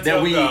 Shut that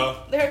your we mouth.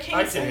 They're I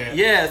cancer. can't.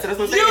 yeah. So that's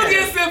what I'm You saying.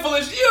 get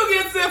syphilis. You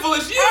get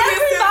syphilis. You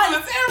Everybody,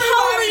 get syphilis.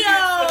 Everybody gets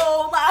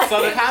polio. Like,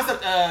 So the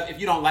concept of if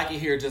you don't like it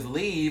here, just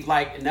leave.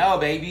 Like, no,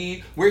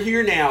 baby, we're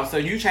here now. So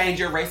you change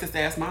your racist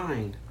ass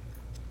mind.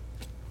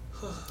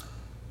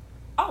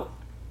 oh,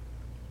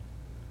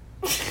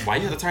 Why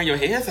you have to turn your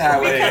head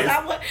sideways?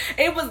 because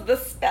it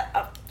was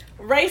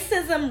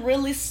racism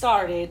really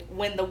started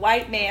when the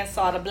white man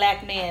saw the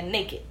black man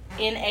naked.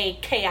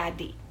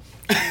 NAKID.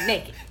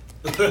 Naked.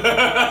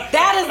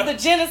 That is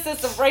the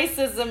genesis of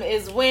racism,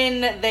 is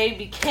when they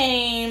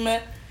became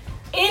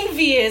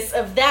envious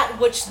of that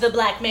which the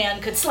black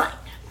man could slay.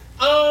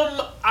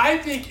 I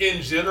think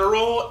in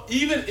general,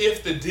 even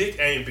if the dick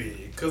ain't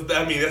big, because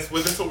I mean that's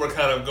what we're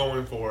kind of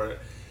going for.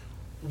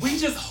 We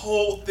just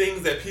hold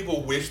things that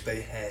people wish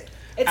they had.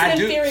 It's I an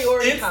do-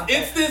 inferiority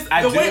complex. It's this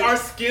I the do- way our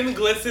skin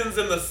glistens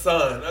in the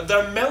sun.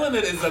 The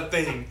melanin is a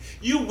thing.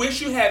 You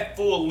wish you had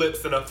full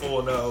lips and a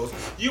full nose.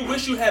 You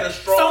wish you had a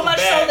strong So much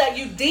back. so that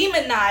you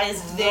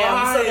demonized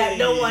them so that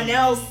no one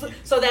else,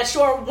 so that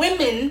your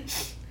women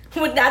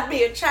would not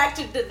be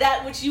attracted to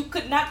that which you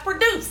could not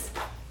produce.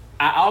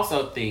 I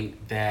also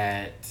think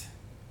that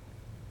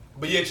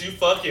But yet you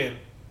fucking.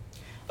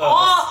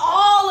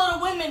 All of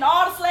the women,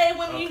 all the slave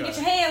women you can Okay.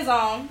 get your hands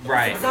on. It's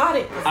Right.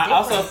 exotic. It's I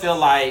also different. feel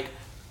like,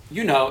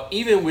 you know,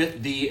 even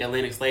with the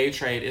Atlantic slave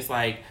trade, it's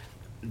like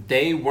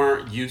they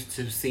weren't used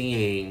to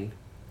seeing.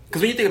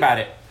 Because when you think about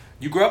it,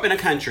 you grow up in a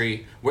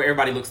country where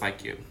everybody looks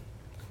like you.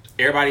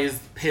 Everybody's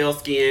pale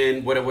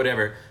skin,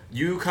 whatever.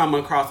 You come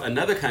across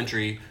another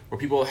country where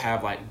people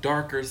have like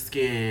darker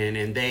skin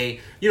and they,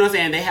 you know what I'm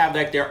saying, they have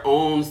like their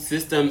own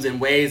systems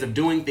and ways of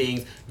doing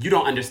things. You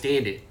don't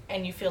understand it.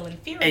 And you feel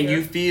inferior. And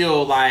you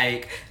feel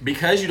like,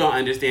 because you don't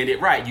understand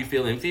it, right, you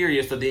feel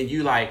inferior, so then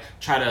you like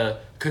try to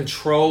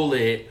control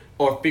it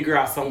or figure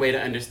out some way to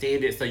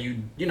understand it, so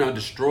you know,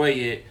 destroy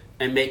it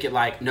and make it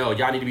like, no,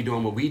 y'all need to be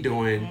doing what we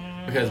doing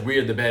because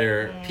we're the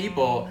better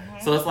people.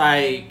 So it's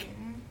like,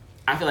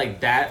 I feel like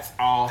that's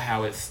all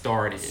how it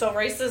started. So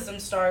racism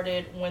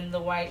started when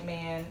the white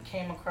man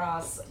came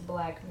across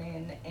black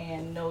men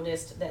and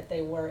noticed that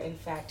they were in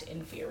fact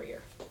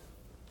inferior.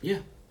 Yeah.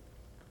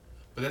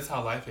 But that's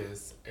how life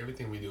is.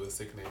 Everything we do is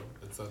sickening,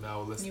 and so now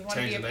let's You want to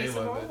change be the a piece name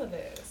of of all it. of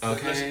this.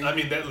 Okay. I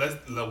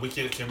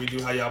mean, can we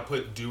do how y'all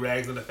put do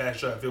rags in the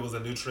fashion if it was a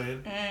new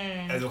trend?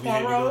 As if we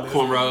hate cornrows?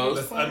 doing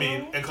this? Cornrows. I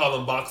mean, and call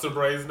them boxer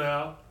braids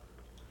now.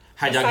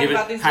 How Let's y'all talk giving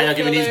about these how y'all lip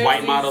giving these fillers, white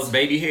these- models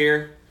baby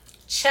hair?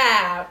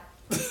 Child.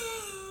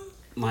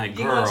 Like,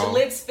 You want your girl.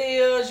 lips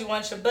filled, you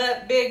want your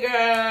butt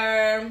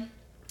bigger.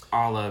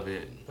 All of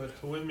it. But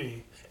who and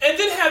me? And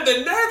then have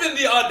the nerve and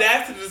the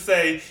audacity to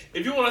say,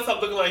 if you want to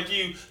stop looking like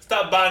you,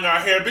 stop buying our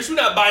hair. Bitch, we're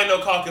not buying no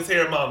caucus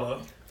hair,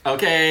 mama.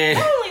 Okay.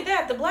 Not only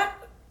that, the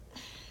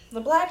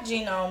black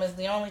genome is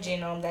the only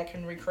genome that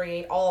can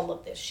recreate all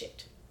of this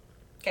shit.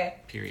 Okay?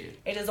 Period.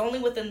 It is only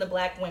within the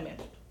black women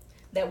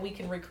that we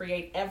can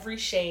recreate every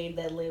shade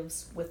that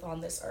lives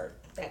on this earth.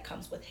 That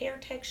comes with hair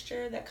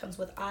texture, that comes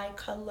with eye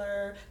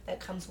color, that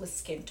comes with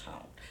skin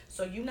tone.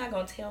 So you're not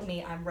going to tell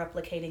me I'm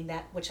replicating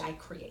that which I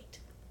create.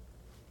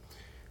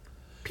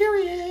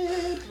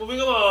 Period. Moving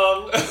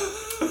along.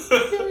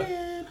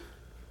 Period.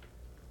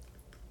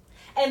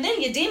 And then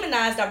you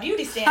demonized our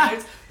beauty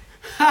standards.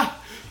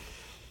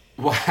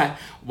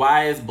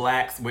 Why is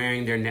blacks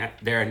wearing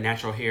their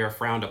natural hair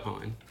frowned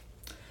upon?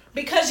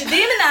 Because you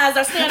demonized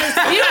our standards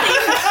of beauty.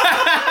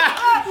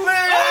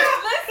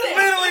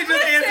 Literally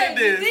just answered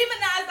this. You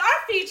demonized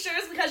our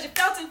features because you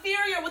felt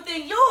inferior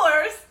within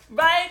yours,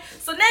 right?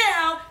 So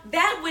now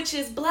that which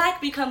is black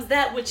becomes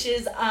that which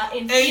is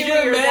inferior.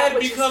 And you're mad that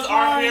which because is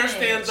our hair tarnished.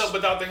 stands up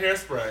without the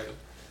hairspray.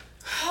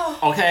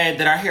 Okay,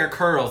 that our hair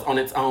curls on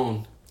its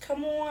own.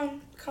 Come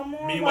on.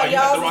 Meanwhile, you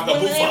have to rock a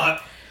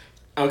bouffant.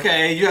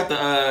 Okay, you have to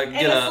get and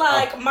it's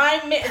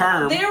like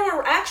perm. There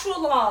were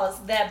actual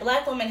laws that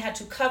black women had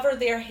to cover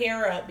their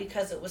hair up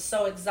because it was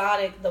so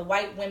exotic. The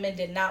white women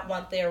did not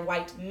want their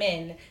white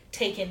men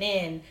taken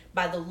in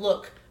by the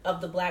look of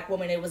the black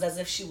woman. It was as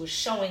if she was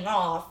showing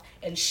off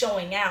and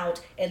showing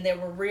out, and there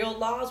were real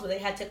laws where they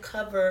had to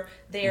cover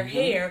their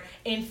hair.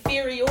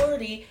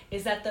 Inferiority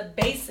is at the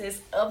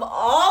basis of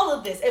all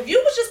of this. If you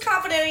was just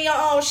confident in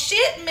your own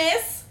shit,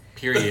 miss,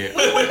 Period.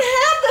 we wouldn't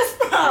have this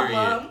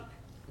problem. Period.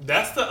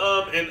 That's the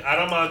and I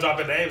don't mind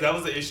dropping names. That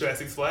was the issue at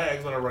Six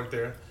Flags when I worked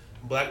there.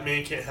 Black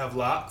men can't have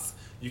locks.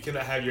 You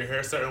cannot have your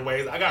hair certain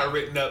ways. I got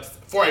written up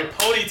for a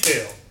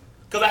ponytail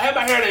because I had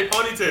my hair in a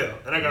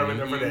ponytail, and I got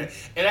written up for that.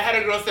 And I had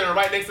a girl standing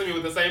right next to me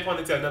with the same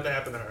ponytail. Nothing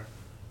happened to her.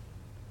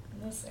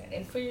 Listen,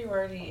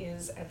 inferiority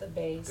is at the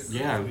base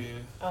Yeah.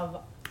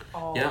 of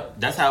all. Yep.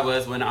 That's how it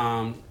was when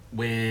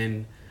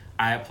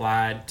I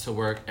applied to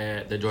work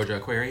at the Georgia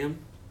Aquarium.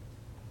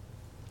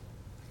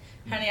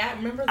 Honey, I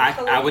remember the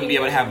I wouldn't be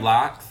able to have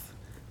locks.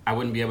 I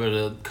wouldn't be able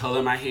to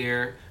color my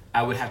hair.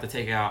 I would have to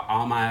take out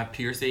all my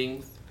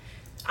piercings.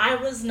 I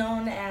was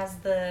known as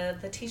the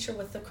teacher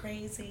with the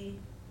crazy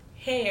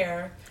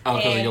hair. Oh,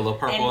 because of your little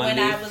purple and when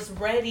underneath? I was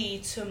ready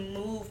to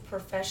move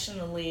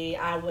professionally,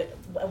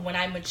 when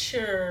I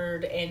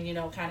matured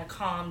and, kind of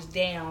calmed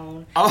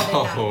down, then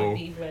I would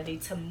be ready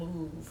to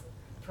move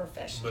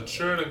professionally.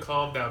 Matured and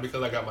calmed down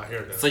because I got my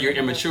hair done. So you're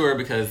immature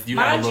because you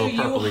have a little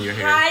purple in your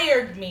hair. You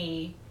hired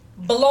me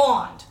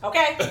blonde,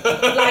 okay?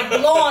 Like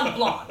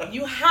blonde.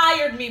 You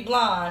hired me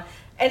blonde.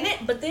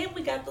 But then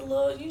we got the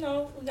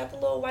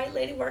little white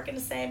lady working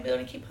the same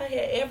building, keep her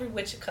hair every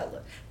which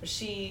color. But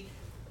she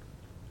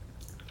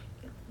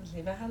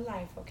living her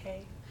life,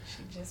 okay?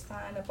 She just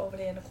fine up over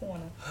there in the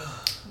corner.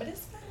 But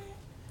it's fine.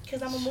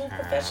 Because I'm going to move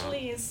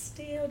professionally and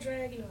still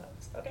drag you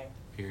out, okay?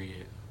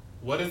 Period.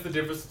 What is the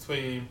difference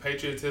between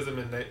patriotism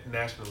and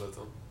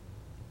nationalism?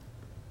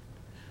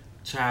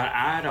 Child,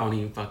 I don't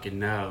even fucking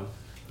know.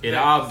 It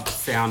all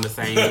sound the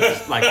same,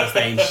 like the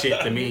same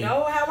shit to me. You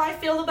know how I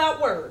feel about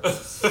words.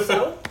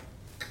 So?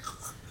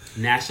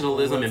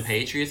 Nationalism and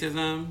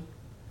patriotism?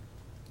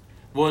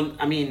 Well,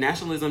 I mean,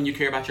 nationalism, you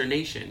care about your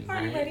nation, Are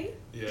right? you ready?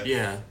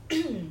 Yeah.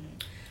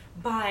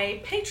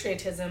 By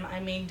patriotism, I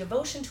mean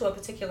devotion to a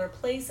particular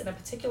place and a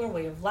particular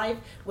way of life,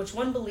 which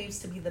one believes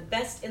to be the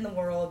best in the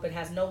world, but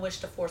has no wish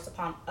to force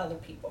upon other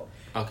people.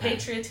 Okay.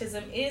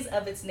 Patriotism is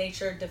of its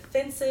nature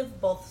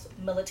defensive, both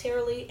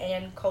militarily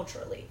and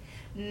culturally.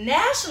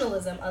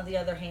 Nationalism, on the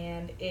other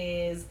hand,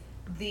 is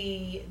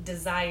the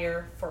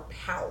desire for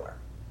power.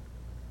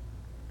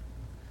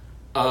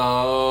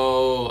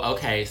 Oh,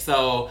 okay.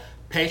 So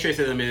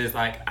patriotism is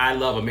like, I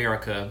love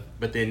America,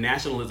 but then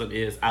nationalism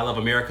is, I love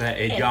America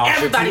and y'all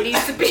everybody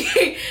needs to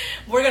be,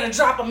 we're going to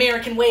drop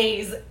American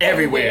ways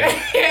everywhere.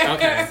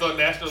 Okay. So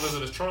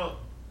nationalism is Trump.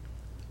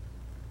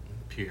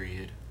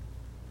 Period.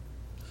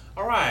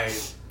 All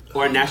right.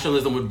 Or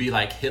nationalism would be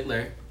like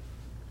Hitler.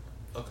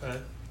 Okay.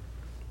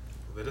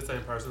 They're the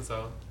same person,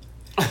 so.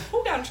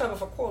 Who got in trouble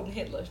for quoting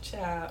Hitler,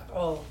 child?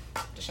 Oh,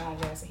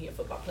 Deshaun Jackson, he a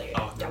football player.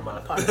 Oh, Y'all never want a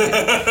mind. part of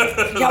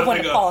that. Y'all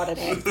want a part of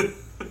that.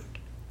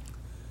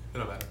 It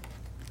don't matter.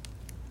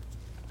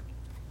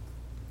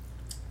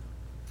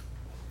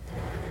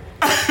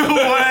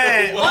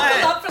 What?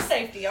 Buckle up for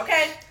safety,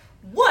 okay?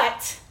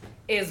 What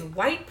is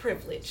white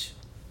privilege?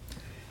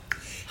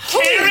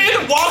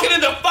 Karen walking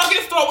in the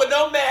fucking store with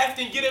no mask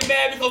and getting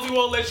mad because we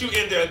won't let you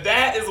in there.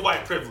 That is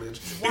white privilege.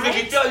 Because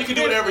you feel like you can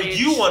do whatever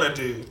you want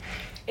to do.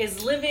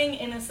 Is living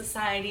in a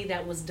society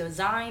that was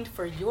designed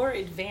for your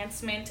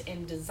advancement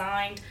and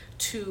designed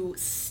to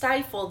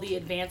stifle the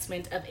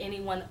advancement of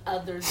anyone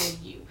other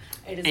than you.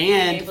 It is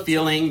And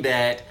feeling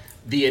that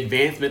the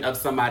advancement of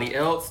somebody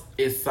else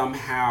is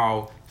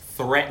somehow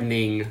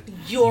threatening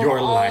your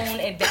own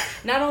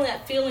life. Not only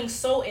that, feeling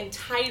so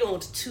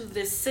entitled to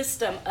this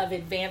system of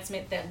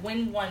advancement that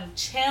when one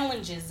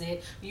challenges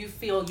it, you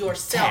feel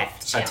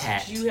yourself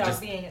attacked. You are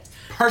Just being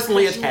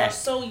personally attacked. You are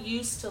so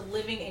used to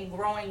living and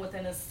growing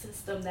within a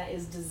system that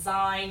is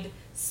designed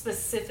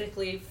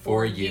specifically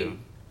for you.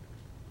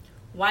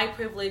 White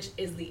privilege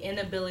is the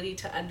inability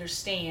to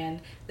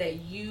understand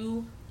that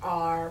you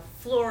are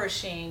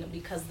flourishing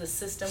because the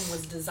system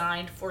was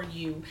designed for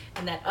you,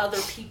 and that other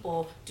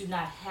people do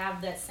not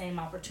have that same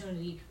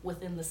opportunity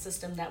within the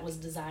system that was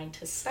designed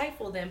to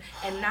stifle them,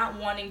 and not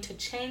wanting to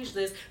change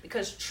this,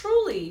 because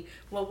truly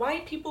what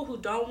white people who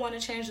don't want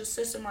to change the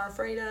system are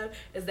afraid of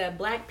is that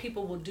black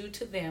people will do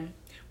to them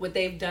what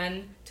they've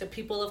done to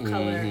people of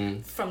color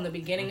from the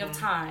beginning of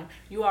time.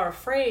 You are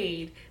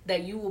afraid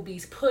that you will be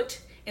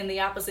put in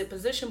the opposite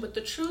position, but the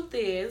truth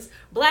is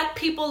black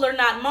people are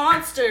not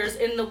monsters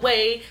in the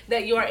way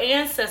that your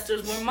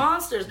ancestors were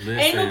monsters.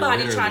 Ain't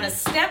nobody trying to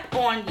step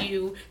on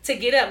you to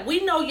get up.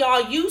 We know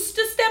y'all used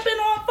to stepping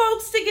on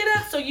folks to get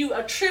up, so you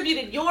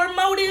attributed your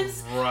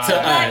motives to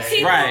black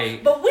people,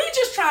 right? But we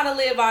just trying to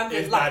live our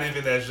good life. It's not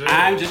even that good.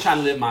 I'm just trying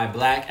to live my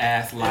black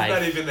ass life. It's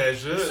not even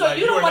that good. So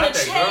you don't want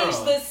to change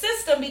the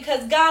system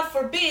because God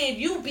forbid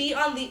you be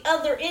on the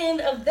other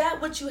end of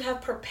that which you have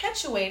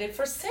perpetuated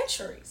for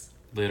centuries.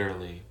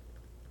 Literally.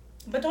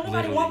 But don't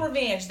nobody want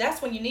revenge.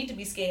 That's when you need to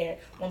be scared.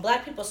 When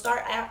black people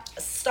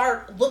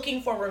start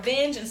looking for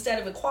revenge instead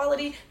of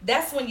equality,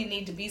 that's when you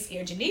need to be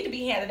scared. You need to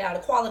be handed out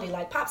equality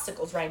like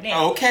popsicles right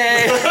now.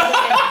 Okay.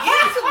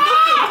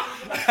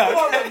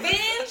 For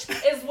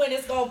revenge is when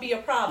it's going to be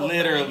a problem.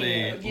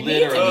 Literally. You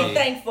need to be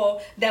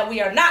thankful that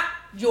we are not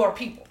your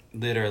people.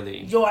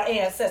 Literally. Your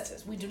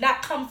ancestors. We do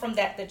not come from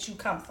that you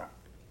come from.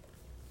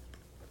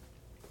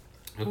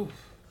 Ooh,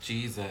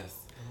 Jesus.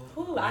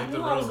 Ooh, I knew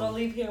I was going to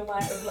leave here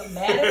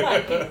mad at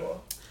white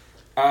people.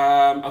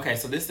 Okay,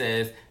 so this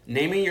says,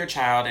 naming your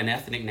child an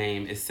ethnic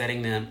name is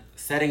setting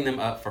them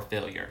up for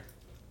failure.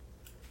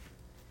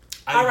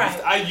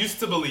 I used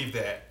to believe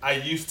that. I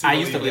used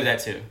to believe that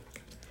too.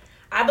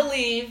 I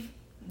believe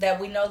that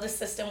we know the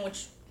system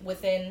which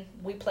within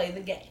we play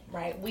the game,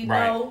 right? We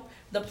know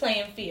the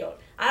playing field.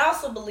 I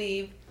also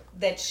believe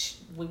that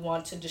we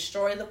want to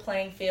destroy the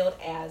playing field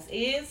as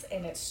is,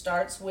 and it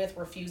starts with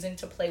refusing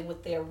to play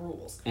with their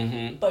rules.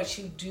 Mm-hmm. But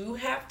you do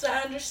have to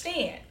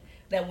understand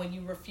that when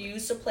you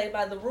refuse to play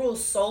by the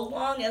rules, so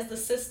long as the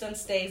system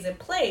stays in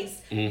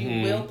place,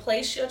 you will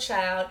place your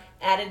child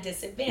at a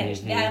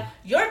disadvantage. Now,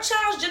 your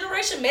child's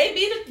generation may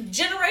be the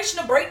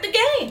generation to break the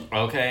game.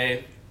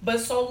 Okay. But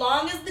so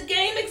long as the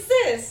game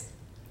exists,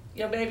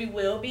 your baby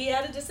will be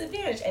at a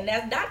disadvantage. And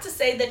that's not to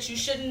say that you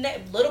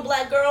shouldn't, little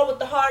black girl with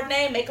the hard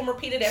name, make them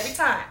repeat it every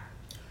time.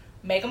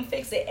 Make them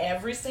fix it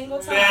every single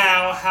time.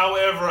 Now,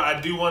 however, I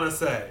do want to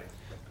say,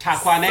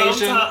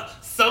 Taquanation.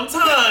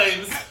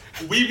 Sometimes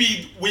we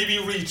be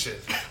reaching.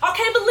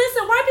 Okay, but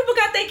listen, white people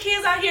got their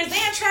kids out here,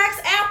 Xantrax,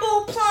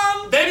 Apple,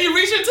 Plum. They be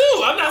reaching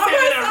too. I'm not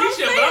saying they're not so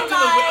reaching, but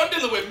I'm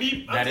dealing with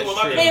me. I'm dealing with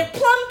my baby. If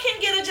Plum can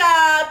get a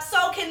job,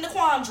 so can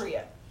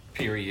Naquandria.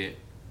 Period.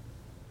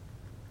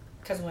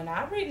 Because when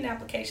I read an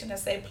application that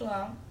say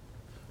Plum.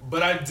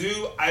 But I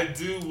do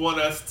want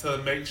us to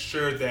make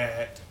sure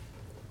that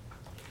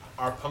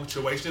our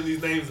punctuation in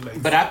these names makes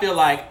sense. But I feel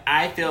like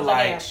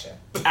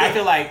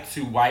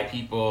to white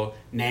people,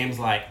 names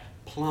like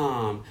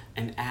Plum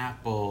and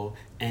Apple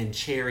and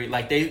Cherry,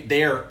 like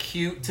they are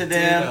cute to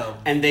them, Denim.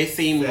 and they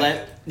seem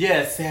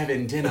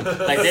Seven Denim.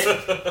 Like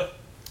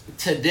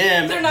to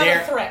them, they're not a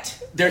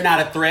threat. They're not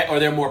a threat, or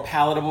they're more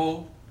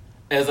palatable,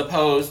 as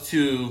opposed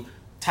to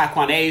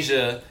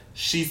Taquanasia.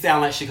 She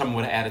sounds like she coming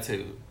with an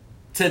attitude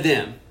to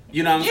them.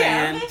 You know what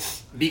I'm saying?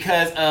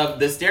 Because of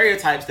the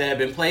stereotypes that have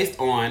been placed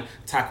on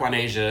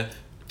Taquanasia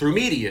through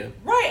media.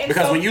 Right. And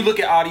because when you look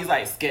at all these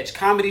like sketch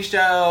comedy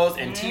shows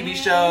and TV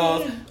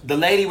shows, the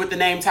lady with the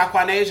name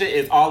Taquanasia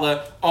is all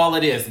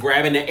of this.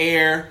 Grabbing the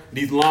air,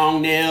 these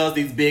long nails,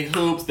 these big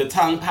hoops, the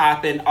tongue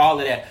popping, all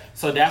of that.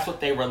 So that's what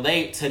they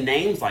relate to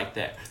names like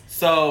that.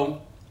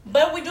 So...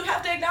 But we do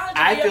have to acknowledge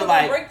that if you're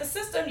going to break the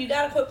system, you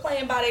got to quit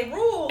playing by their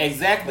rules.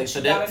 Exactly.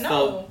 So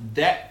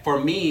that for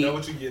me, know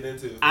what you get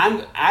into.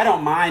 I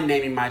don't mind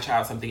naming my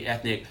child something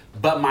ethnic,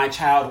 but my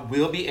child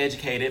will be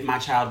educated. My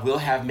child will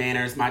have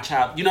manners. My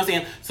child, you know what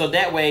I'm saying? So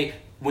that way,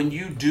 when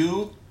you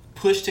do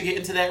push to get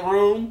into that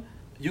room,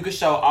 you can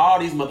show all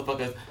these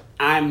motherfuckers,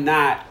 I'm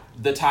not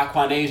the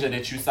Taquanasia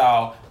that you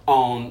saw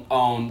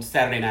on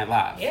Saturday Night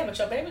Live. Yeah, but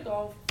your baby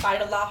gonna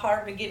fight a lot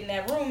harder to get in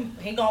that room.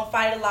 He gonna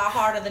fight a lot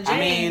harder than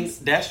James.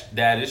 I mean,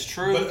 that is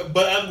true.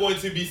 But I'm going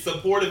to be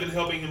supportive in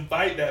helping him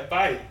fight that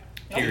fight.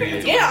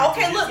 Period. Yeah,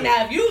 okay, look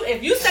now,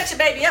 if you set your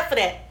baby up for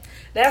that,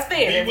 that's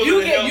fair. If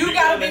you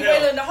gotta be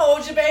willing to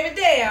hold your baby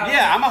down.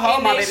 Yeah, I'm gonna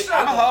hold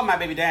my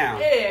baby down.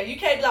 Yeah, you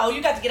can't be like,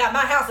 you got to get out of my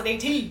house at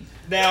 18.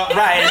 Now,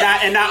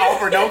 right, and not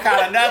offer no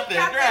kind of nothing.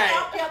 You got to right.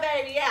 help your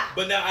baby out.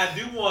 But now I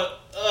do want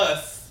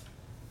us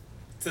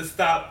to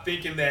stop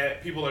thinking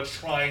that people are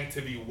trying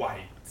to be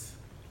white.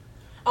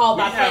 Oh,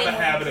 we have a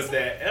habit of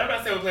that. And I'm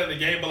not saying we're playing the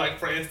game, but like,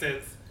 for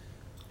instance,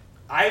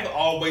 I've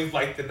always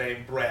liked the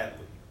name Bradley.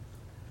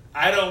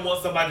 I don't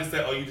want somebody to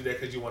say, "Oh, you did that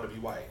because you want to be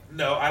white."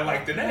 No, I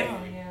like the name.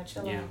 Oh, yeah,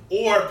 chill out.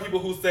 Or people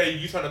who say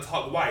you trying to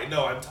talk white.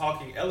 No, I'm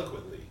talking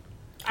eloquently.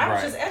 I was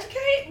Right. just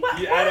educated. What?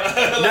 Yeah,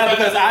 what? No,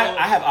 because I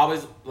have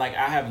always, like,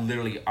 I have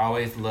literally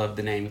always loved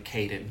the name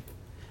Caden.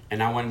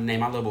 And I wanted to name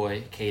my little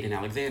boy Caden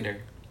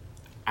Alexander.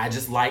 I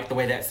just like the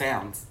way that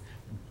sounds.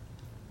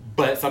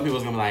 But some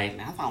people's gonna be like,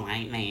 that's a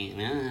white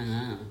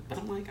name. But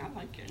I'm like, I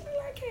like it. I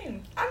like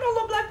Caden. I know a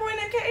little black boy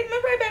named Caden.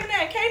 My baby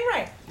name Caden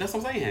Ray. That's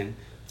what I'm saying.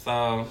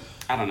 So,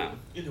 I don't know.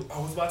 You know,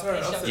 oh, it's my turn.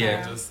 It's I'm your sitting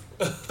there turn.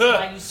 just.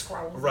 Why you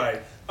scroll?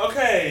 Right.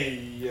 Okay.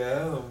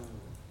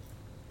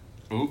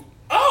 Oop.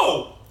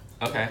 Oh!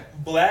 Okay.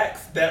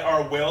 Blacks that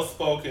are well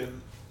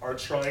spoken are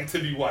trying to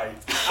be white.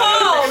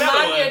 Oh Another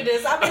my one.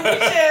 goodness! I mean,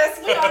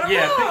 we on the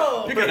Yeah,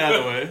 road. pick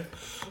another one.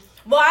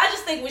 Well, I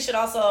just think we should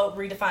also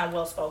redefine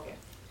well spoken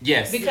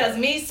Yes. because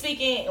me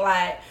speaking,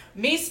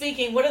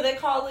 what do they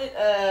call it?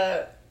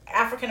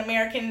 African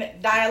American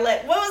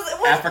dialect. What was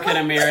it? African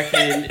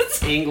American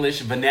English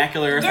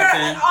vernacular or Girl,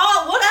 something.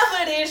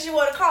 whatever it is you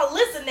want to call it.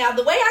 Listen now,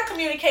 the way I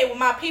communicate with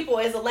my people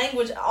is a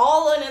language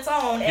all on its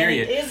own,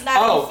 Period. and it's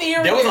not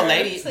inferior. There was a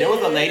lady. to- There was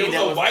a It lady was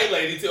that a was white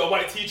lady too, a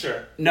white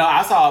teacher. No,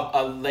 I saw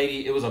a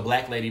lady. It was a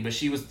black lady, but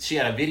she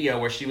had a video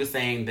where she was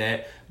saying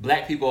that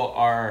black people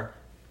are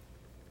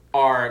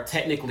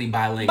technically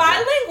bilingual.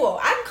 Bilingual.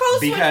 I can code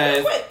switch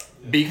real quick.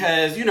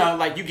 Because you know,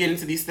 like you get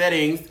into these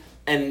settings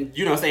and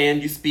you know, saying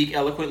you speak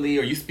eloquently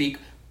or you speak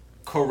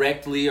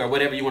correctly or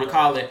whatever you want to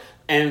call it,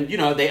 and you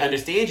know they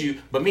understand you.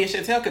 But me and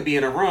Chantel could be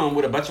in a room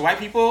with a bunch of white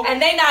people And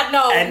they not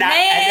know and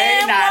they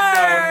not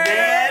know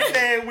word.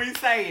 nothing we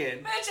saying.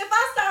 Bitch, if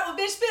I start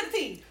with bitch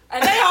 50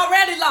 and they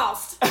already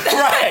lost.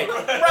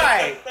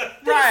 Right.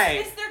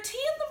 Is there tea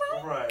in the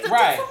room? Right. Did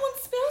Right. someone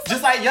spill something?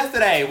 Just like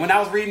yesterday when I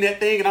was reading that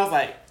thing and I was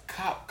like,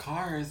 cop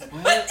cars,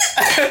 what?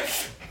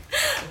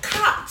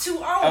 Cop to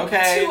own.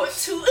 Okay.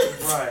 To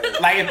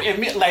Right. Like if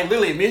me, like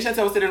literally, me and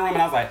Chantel was sitting in the room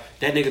and I was like,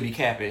 that nigga be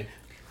capping.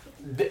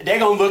 They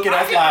gonna look at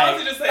I us can like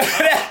honestly just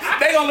say,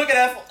 they gonna look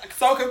at us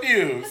so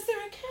confused. Is there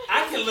a cat?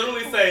 I can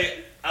literally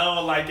say, I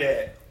don't like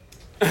it.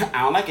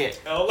 I don't like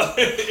it. I don't like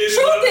it. It is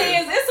Truth what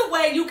it is, it's a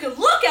way you can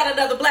look at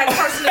another black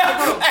person in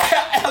the room.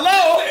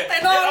 Hello.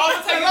 They know all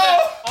what it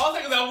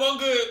takes is that one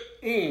good.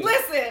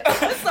 Listen,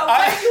 it's a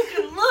way you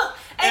can look.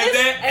 And And,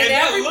 that- and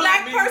that every look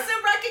black means- person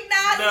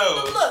recognizes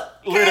No. the look.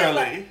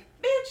 Literally.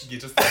 Bitch.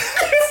 Get yourself.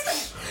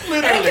 It could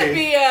Literally.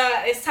 be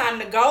it's time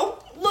to go.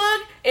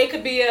 Look. It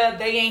could be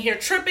they ain't here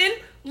tripping.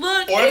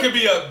 Look. Or it could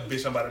be a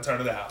bitch. I'm about to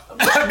turn it out.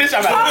 Bitch,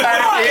 I'm Come about to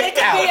on, turn it it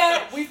could be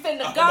out. we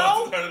finna I'm about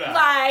go. to turn it out.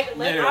 Like, all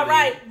Literally.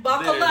 right,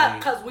 buckle Literally.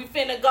 up, cause we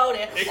finna go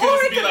there. It could Or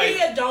just it be could like-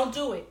 be a don't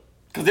do it.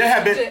 Because there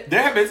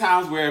have been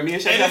times where me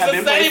and Chantel And have it's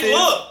been the same places.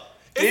 look.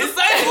 It's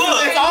the same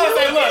look. It's all the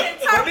same You look. can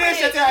But me and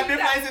interpret Chantel have been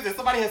it. places and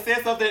somebody has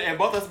said something and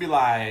both of us be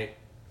like,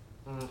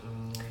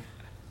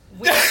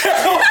 We-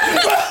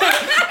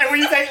 and when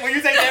you take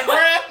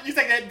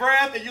that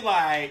breath and you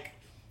like,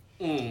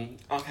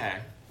 okay.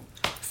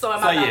 So am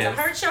So, I about yes.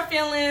 to hurt your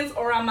feelings,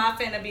 or am I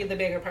finna be the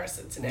bigger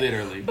person today?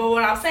 Literally. But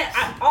what I'm saying,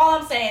 all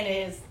I'm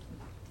saying is,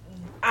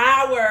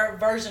 our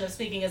version of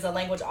speaking is a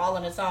language all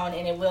on its own,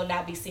 and it will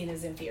not be seen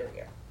as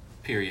inferior.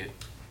 Period.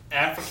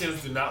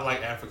 Africans do not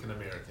like African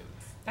Americans.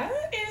 That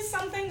is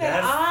something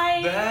that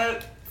I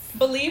That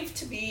believe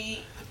to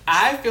be.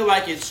 I feel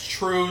like it's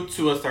true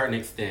to a certain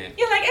extent.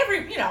 Yeah, like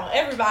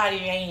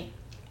everybody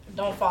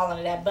don't fall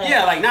into that, but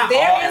Yeah, like, not all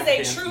there is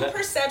Africans, a true but-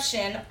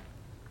 perception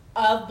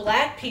of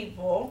black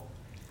people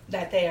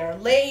that they are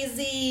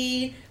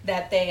lazy,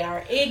 that they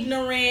are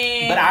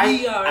ignorant. But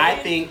we are- I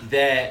think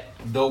that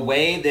the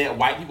way that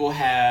white people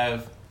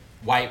have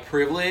white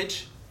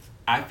privilege,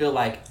 I feel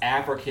like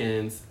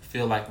Africans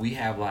feel like we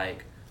have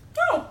like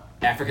No.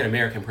 African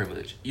American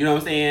privilege. You know what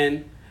I'm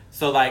saying?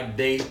 So like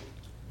they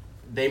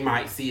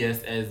might see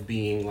us as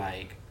being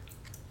like,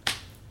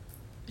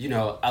 you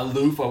know,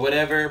 aloof or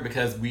whatever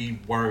because we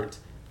weren't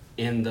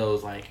in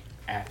those like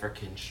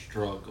African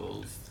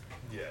struggles.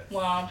 yes.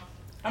 Well,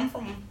 I'm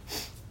from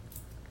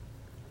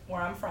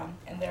where I'm from,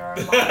 and there are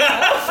a lot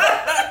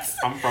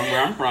I'm from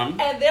where I'm from.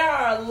 and there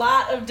are a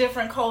lot of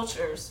different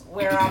cultures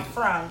where I'm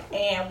from.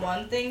 And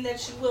one thing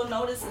that you will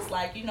notice is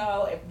like, you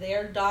know, if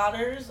their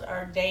daughters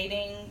are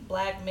dating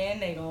black men,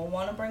 they don't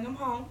want to bring them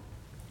home.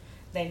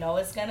 They know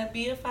it's gonna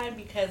be a fight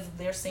because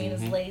they're seen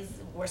as lazy.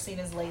 We're seen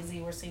as lazy.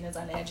 We're seen as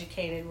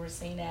uneducated. We're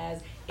seen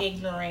as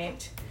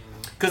ignorant.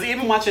 Cause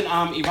even watching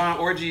Yvonne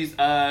Orji's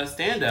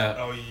stand up,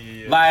 Oh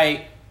yeah.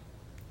 like,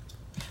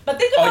 But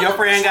think about oh, your the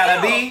friend got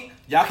a portrayal. B,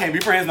 y'all can't be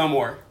friends no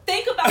more.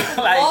 Think about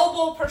the Like-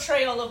 global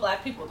portrayal of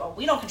black people, though.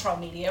 We don't control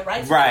media,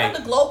 right? So Right. think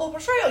about the global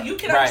portrayal. You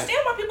can Right. understand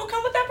why people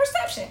come with that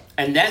perception.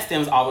 And that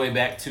stems all the way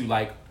back to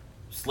like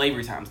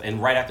slavery times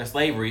and right after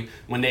slavery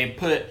when they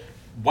put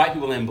white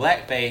people in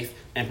blackface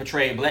and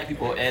portrayed black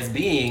people as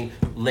being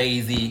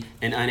lazy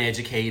and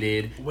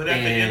uneducated When at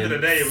and the end of the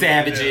day, it was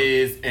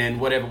savages and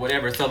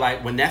whatever. So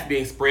like when that's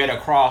being spread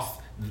across,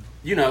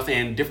 you know,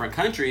 saying different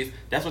countries,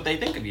 that's what they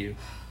think of you.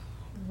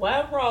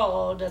 What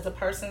role does a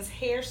person's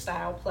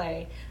hairstyle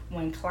play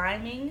when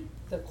climbing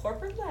The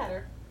corporate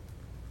ladder.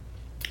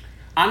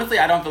 Honestly,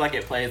 I don't feel like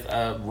it plays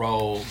a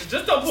role.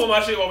 Just don't pull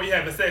my shit while we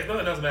having sex.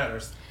 Nothing else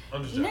matters.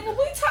 I'm just joking. Nigga,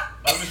 we talk.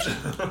 I'm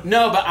just joking.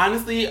 No, but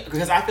honestly,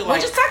 because I feel like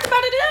We just talked about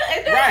it.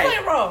 It does right, play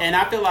a role. and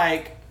I feel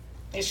like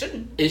It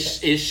shouldn't. it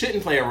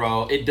shouldn't play a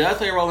role. It does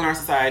play a role in our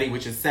society,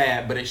 which is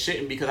sad, but it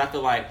shouldn't, because I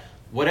feel like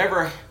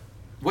whatever's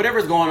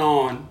going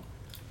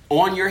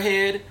on your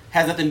head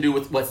has nothing to do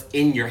with what's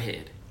in your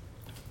head.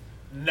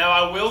 Now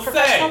I will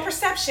Professional say,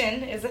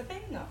 perception is a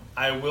thing, though.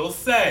 I will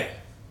say,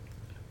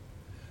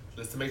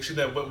 just to make sure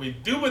that what we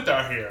do with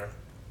our hair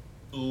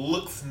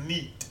looks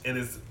neat and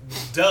is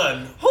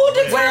done. Who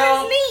determines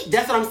Well, neat?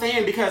 that's what I'm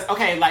saying, because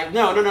okay, like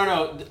no.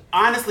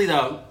 Honestly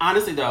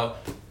though,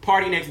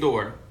 Party Next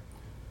Door,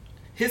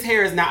 his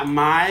hair is not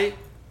my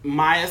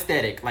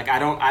aesthetic. Like I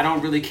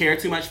don't really care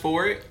too much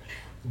for it,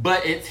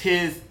 but it's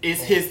his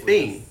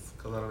thing.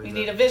 You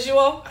need a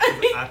visual?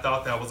 I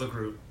thought that was a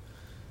group.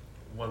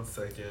 1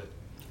 second.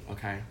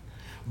 Okay.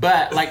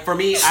 But like for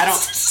me, I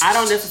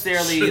don't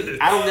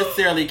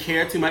necessarily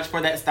care too much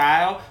for that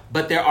style,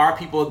 but there are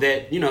people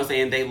that,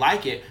 saying they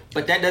like it,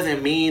 but that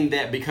doesn't mean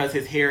that because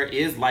his hair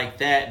is like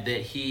that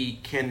he's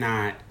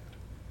not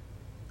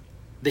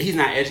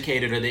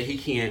educated or that he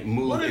can't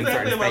move What in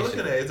exactly certain am I spaces.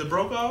 looking at? Is it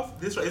broke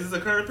off? Is this a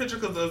current picture?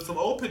 Because of some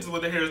old pictures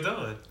when the hair is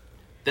done.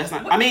 That's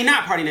not. I mean,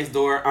 not Party Next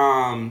Door.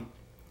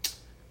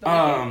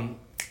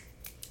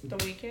 The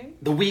Weeknd?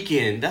 The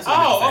Weeknd. That's what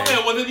Oh, I meant to say.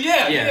 okay. Well, then,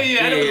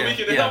 yeah. I know the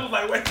Weeknd. yeah. I was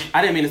like, wait.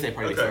 I didn't mean to say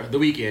Party Next Okay. Door. The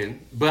Weeknd.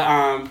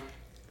 But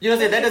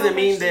that doesn't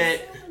mean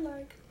that.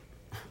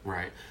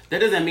 Right. That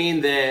doesn't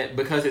mean that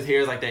because his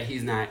hair is like that,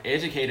 he's not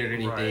educated or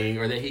anything,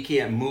 or that he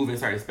can't move in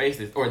certain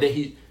spaces, or that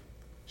he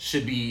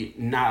should be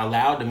not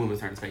allowed to move in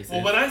certain spaces.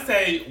 Well, when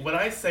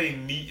I say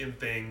neat in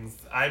things,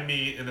 I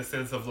mean in the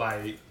sense of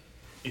like,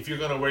 if you're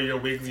gonna wear your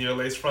wigs and your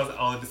lace fronts, I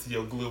only to see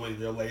your glue and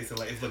your lace and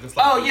like it's looking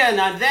sloppy. Oh yeah,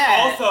 now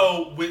that.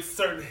 Also, with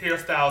certain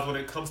hairstyles, when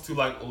it comes to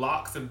like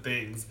locks and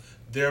things,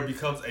 there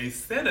becomes a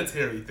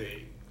sanitary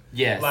thing.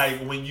 Yes. Like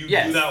when you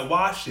do not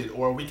wash it,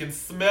 or we can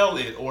smell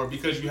it, or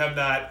because you have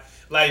not,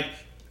 like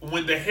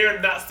when the hair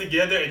knots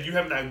together and you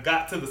have not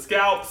got to the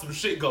scalp, some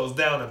shit goes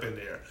down up in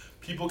there.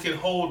 People can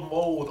hold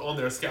mold on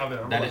their scalp.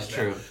 That is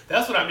true.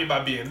 That's what I mean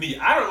by being neat.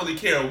 I don't really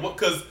care what,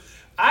 because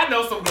I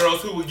know some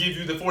girls who will give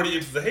you the 40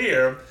 inches of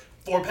hair,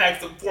 4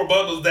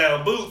 bundles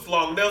down, boots,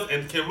 long nails,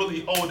 and can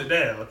really hold it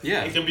down.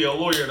 Yeah. And can be a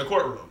lawyer in a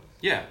courtroom.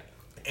 Yeah.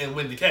 And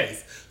win the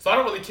case. So I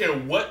don't really care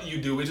what you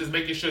do. It's just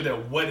making sure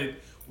that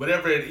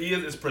whatever it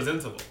is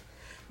presentable.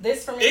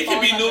 This for me. It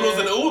can be noodles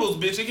and oodles,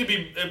 bitch. It can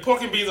be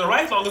pork and beans and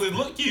rice, as long as it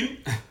look cute.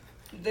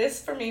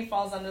 This for me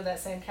falls under that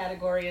same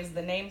category as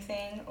the name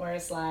thing, where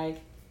it's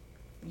like,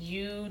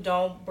 you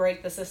don't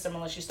break the system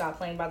unless you stop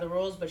playing by the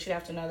rules, but you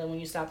have to know that when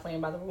you stop playing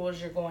by the rules,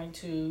 you're going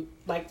to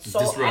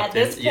disrupt at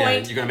this it.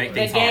 point, you're gonna make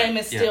the things game hard.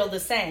 is still the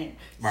same.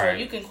 Right. So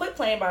you can quit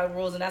playing by the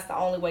rules, and that's the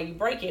only way you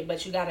break it.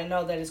 But you got to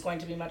know that it's going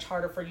to be much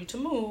harder for you to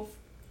move,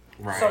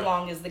 so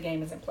long as the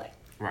game is in play.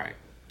 Right.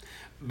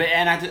 But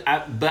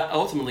but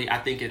ultimately, I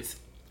think it's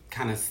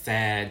kind of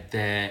sad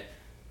that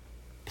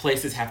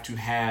places have to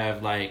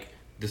have like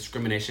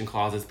discrimination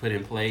clauses put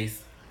in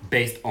place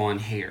based on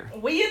hair.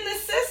 We in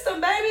this system,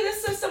 baby.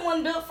 This system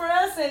wasn't built for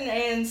us,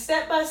 and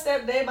step by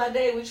step, day by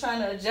day, we're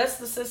trying to adjust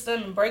the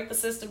system and break the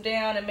system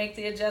down and make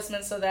the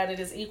adjustments so that it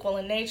is equal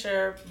in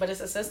nature. But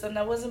it's a system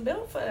that wasn't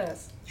built for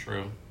us.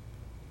 True.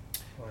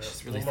 Right.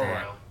 It's really One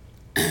more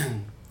sad.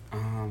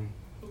 round.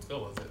 Whose go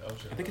was it? Oh,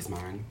 shit. I think it's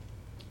mine.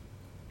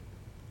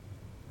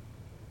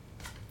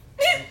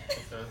 Okay.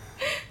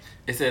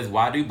 It says,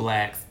 why do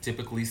blacks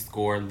typically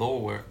score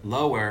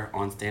lower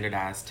on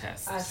standardized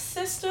tests? A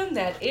system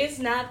that is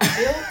not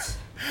built.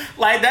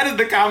 Like, that is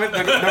the comment, the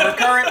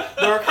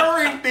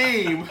recurring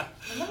theme.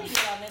 Let me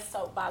get on this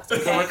soapbox. The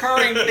Okay?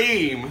 recurring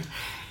theme.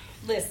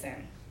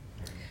 Listen,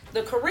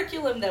 the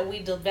curriculum that we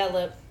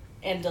develop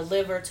and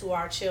deliver to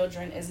our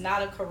children is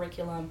not a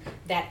curriculum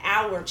that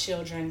our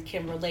children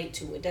can relate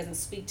to. It doesn't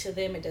speak to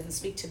them. It doesn't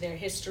speak to their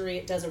history.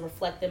 It doesn't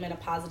reflect them in a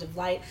positive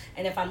light.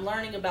 And if I'm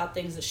learning about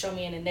things that show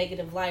me in a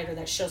negative light or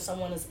that show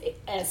someone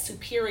as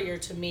superior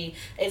to me,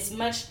 it's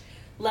much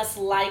less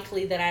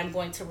likely that I'm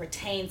going to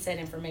retain said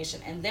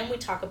information. And then we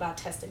talk about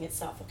testing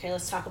itself. Okay,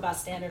 let's talk about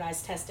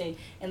standardized testing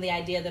and the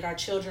idea that our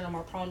children are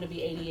more prone to be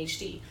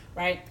ADHD,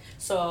 right?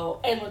 So,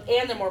 and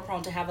they're more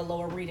prone to have a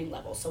lower reading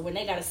level. So when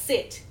they got to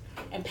sit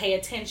and pay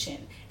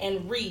attention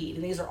and read,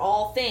 and these are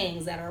all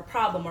things that are a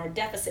problem or a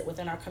deficit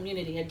within our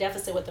community, a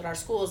deficit within our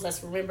schools.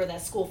 Let's remember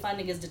that school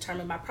funding is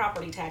determined by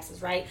property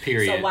taxes, right?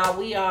 Period. So while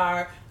we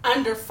are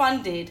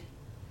underfunded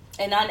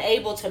and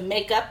unable to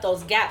make up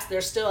those gaps,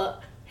 they're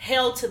still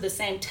held to the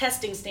same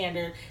testing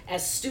standard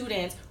as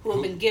students who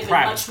have been given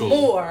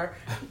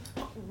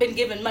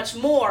much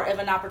more of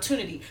an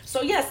opportunity.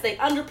 So yes, they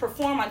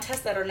underperform on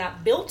tests that are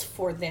not built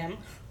for them,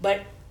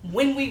 but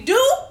when we do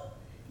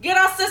get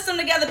our system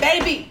together,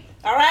 baby,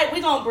 all right,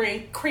 we're gonna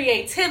bring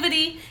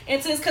creativity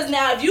into this. Because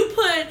now if you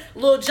put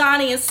little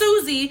Johnny and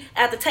Susie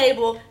at the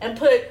table and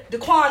put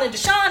Daquan and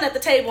Deshaun at the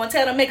table and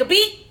tell them make a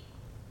beat,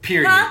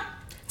 Period. huh?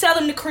 Tell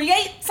them to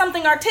create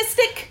something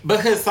artistic.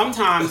 Because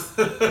sometimes,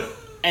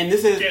 and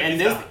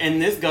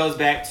this goes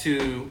back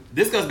to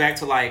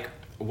like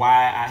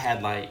why I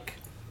had like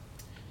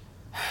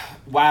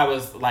why I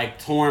was like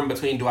torn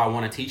between do I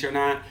want to teach or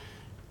not,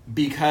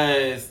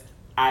 because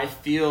I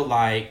feel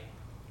like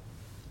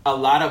a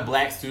lot of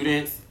black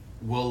students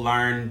will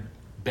learn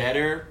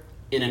better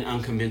in an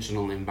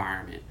unconventional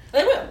environment.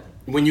 They will.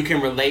 When you can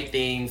relate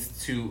things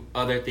to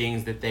other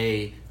things that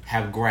they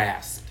have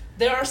grasped.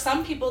 There are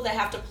some people that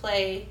have to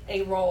play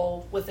a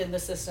role within the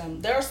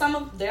system. There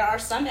are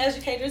some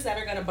educators that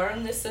are going to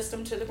burn this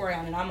system to the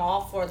ground, and I'm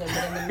all for them.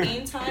 But in the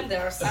meantime,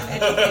 there are some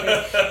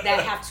educators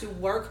that have to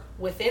work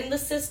within the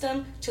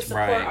system to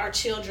support our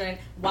children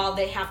while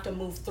they have to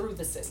move through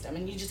the system.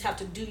 And you just have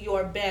to do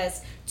your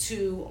best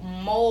to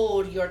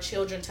mold your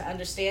children to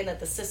understand that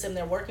the system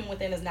they're working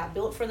within is not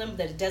built for them,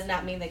 that it does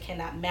not mean they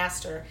cannot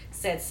master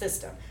said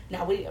system.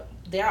 Now,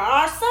 there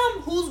are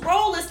some whose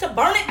role is to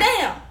burn it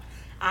down.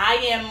 I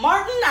am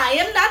Martin, I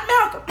am not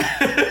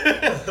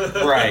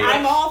Malcolm. Right.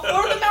 I'm all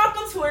for the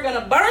Malcolms who are going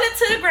to burn it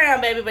to the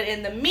ground, baby. But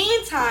in the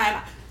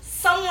meantime,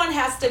 someone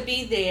has to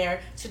be there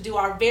to do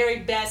our very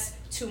best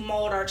to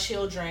mold our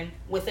children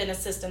within a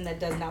system that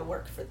does not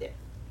work for them.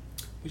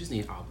 We just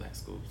need all black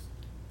schools.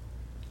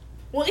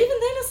 Well, even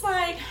then it's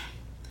like,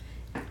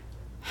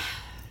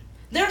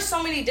 there are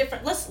so many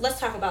different, let's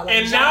talk about like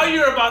and now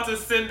you're about to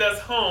send us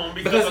home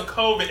because of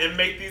COVID and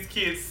make these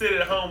kids sit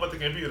at home with the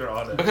computer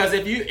all day. Because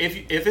if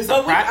it's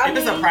a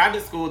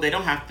private school, they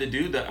don't have to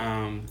do the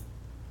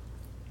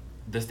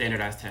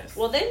standardized test.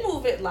 Well, they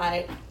move it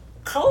like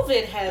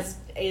COVID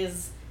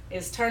is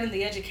turning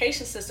the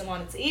education system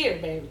on its ear,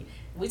 baby.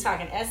 We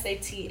talking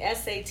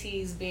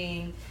SATs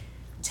being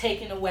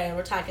taken away.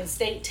 We're talking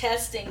state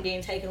testing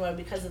being taken away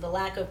because of the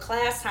lack of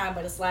class time.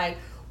 But it's like,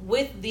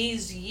 with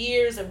these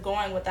years of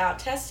going without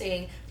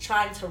testing,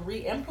 trying to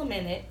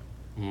re-implement it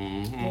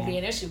will be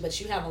an issue. But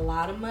you have a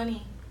lot of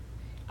money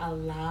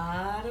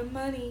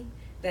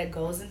that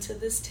goes into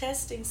this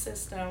testing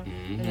system.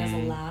 And there's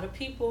a lot of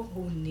people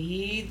who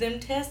need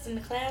them tests in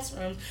the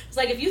classrooms. It's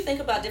like, if you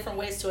think about different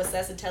ways to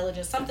assess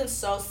intelligence, something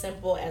so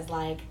simple as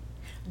like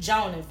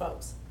Jonan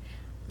folks.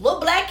 Little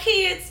black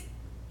kids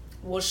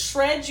will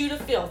shred you to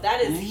filth.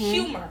 That is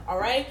humor, all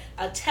right?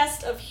 A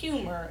test of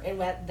humor, and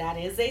that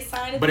is a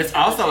sign of But it's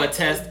also a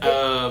test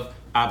of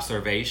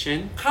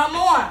observation. Come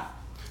on.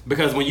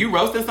 Because when you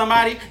roasting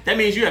somebody, that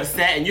means you have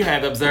sat and you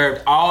have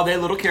observed all their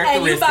little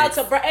characteristics. And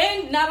you about to,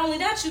 and not only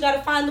that, you got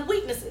to find the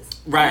weaknesses.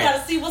 Right. You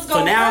got to see what's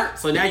going to work.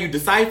 So now you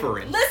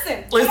deciphering.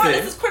 Listen. Come on,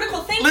 this is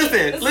critical thinking.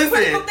 Listen.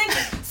 Critical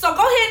thinking. So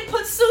go ahead and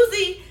put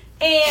Susie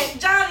and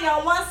Johnny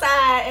on one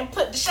side and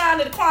put Deshaun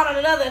and Daquan on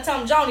another and tell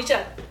them join each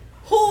other.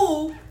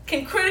 Who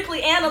can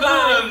critically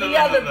analyze the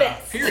other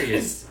best?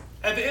 Period.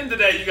 At the end of the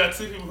day, you got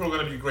two people who are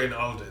going to be great in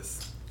all of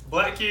this.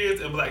 Black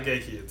kids and black gay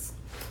kids.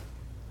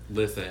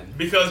 Listen.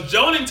 Because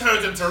joning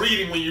turns into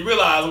reading when you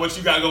realize what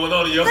you got going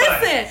on in your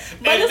life.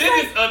 And then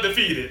it's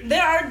undefeated.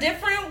 There are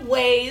different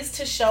ways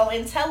to show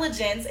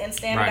intelligence in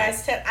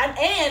standardized tests.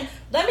 And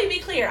let me be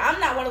clear, I'm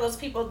not one of those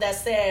people that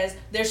says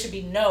there should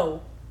be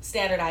no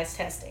standardized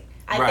testing.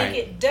 I think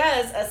it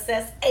does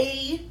assess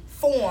a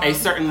form, a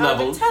certain of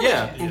level,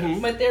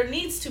 intelligence. But there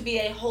needs to be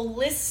a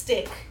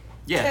holistic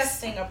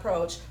testing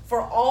approach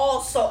for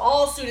all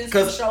students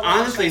can show. Because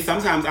honestly,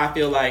 sometimes I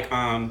feel like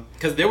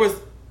because there was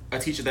a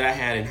teacher that I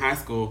had in high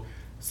school.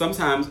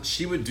 Sometimes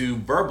she would do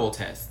verbal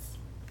tests.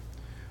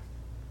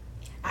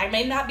 I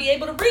may not be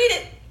able to read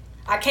it.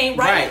 I can't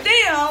write it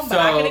down, but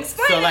I can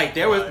explain it. So like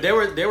there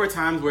were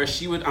times where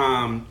she would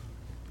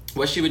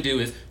what she would do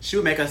is she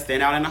would make us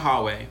stand out in the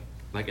hallway,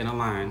 like in a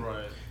line.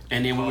 Right.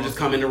 And then we would just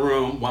come in the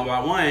room one by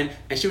one,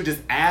 and she would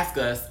just ask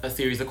us a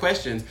series of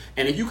questions.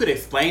 And if you could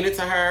explain it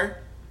to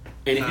her,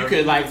 and if you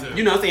could, like,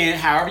 you know what I'm saying,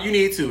 however you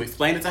need to,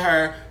 explain it to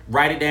her,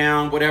 write it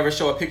down, whatever,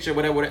 show a picture,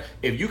 whatever.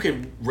 If you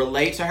could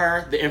relate to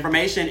her the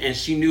information and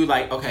she knew,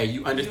 like, okay,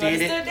 you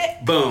understand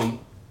it,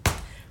 boom.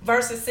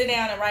 Versus sit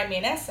down and write me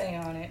an essay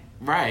on it.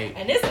 Right.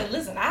 And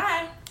listen,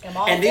 I am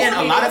all And then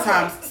a lot of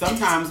times,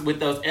 sometimes with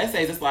those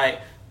essays, it's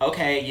like,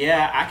 okay,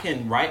 yeah, I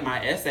can write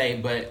my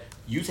essay, but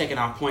you taking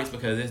off points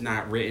because it's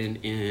not written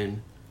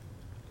in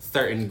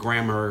certain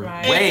grammar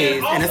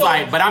ways. And it's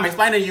like, but I'm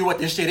explaining to you what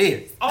this shit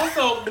is.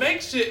 Also,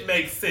 make shit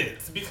make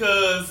sense.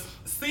 Because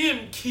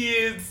seeing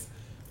kids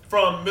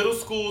from middle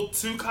school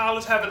to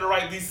college having to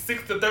write these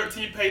 6 to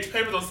 13 page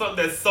papers on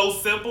something that's so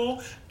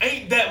simple,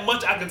 ain't that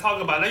much I can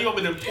talk about. Now you want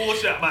me to pull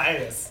shit out my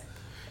ass.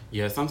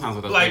 Yeah, sometimes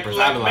with those like, papers,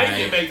 like, I be make like,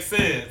 it make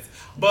sense.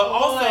 But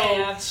also,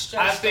 I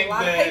think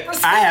that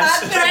I have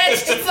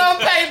stretched some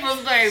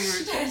papers, baby.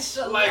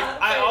 Like,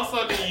 I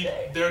also need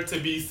there to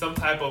be some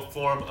type of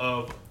form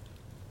of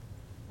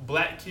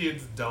black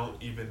kids don't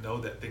even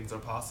know that things are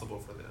possible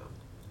for them.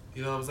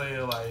 You know what I'm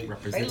saying? Like,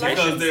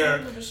 representation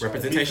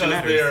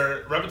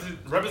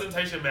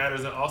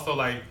matters, and also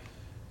like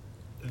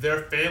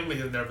their family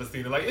has never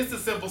seen it. Like, it's the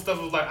simple stuff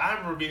of like, I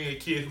remember meeting a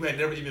kid who had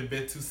never even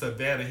been to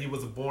Savannah. He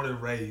was born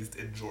and raised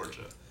in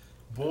Georgia.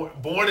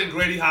 Born in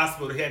Grady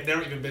Hospital. He had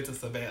never even been to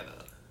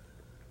Savannah.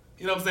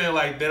 You know what I'm saying?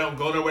 Like, they don't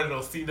go nowhere, they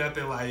don't see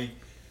nothing. Like,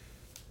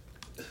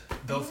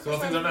 those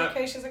things are not.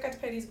 Vacations, I got to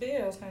pay these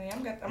bills, honey.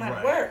 I'm at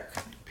Right. work.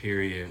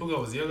 Period. Who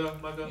goes? You go?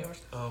 My go?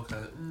 Yours. Oh, okay.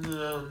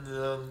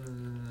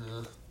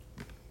 No.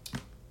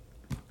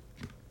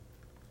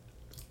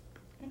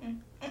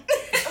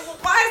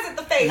 Why is it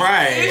the face?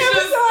 Right.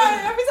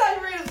 Every time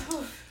you read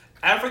it.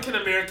 African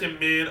American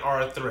men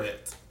are a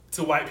threat.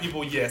 To white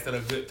people, yes, and a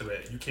good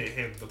threat. You can't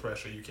handle the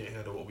pressure. You can't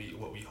handle what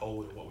we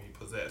hold and what we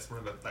possess.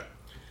 We're not like.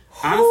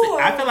 Honestly,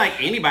 I feel like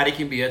anybody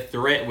can be a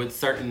threat with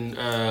certain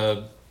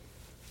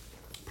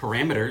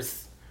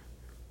parameters.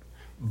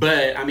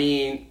 But, I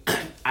mean,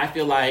 I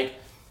feel like,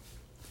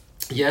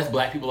 yes,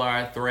 black people are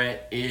a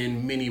threat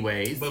in many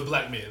ways. But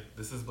black men.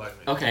 This is black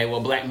men. Okay,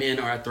 well, black men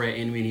are a threat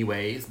in many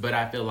ways. But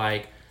I feel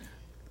like,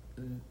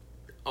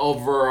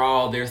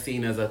 overall, they're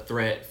seen as a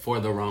threat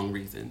for the wrong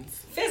reasons.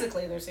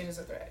 Physically, they're seen as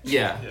a threat.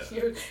 Yeah.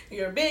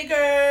 You're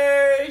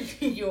bigger.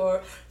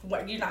 You're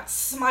not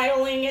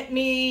smiling at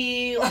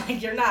me.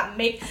 Like, you're not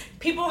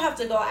people have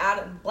to go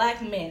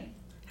black men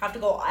have to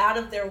go out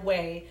of their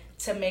way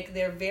to make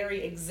their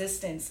very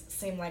existence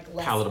seem like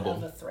less palatable.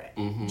 of a threat.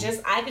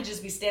 Mm-hmm. I could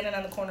just be standing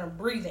on the corner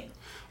breathing.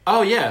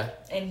 Oh, yeah.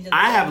 And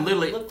I have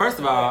literally, first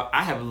of all,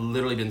 I have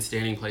literally been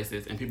standing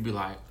places and people be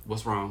like,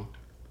 what's wrong?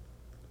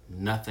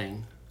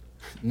 Nothing.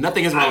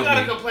 Nothing is wrong I with got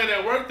me. to complain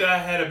at work that I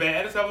had a bad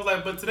attitude. I was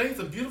like, but today's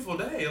a beautiful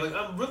day. Like,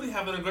 I'm really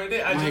having a great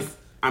day.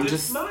 I'm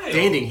just smile.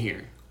 standing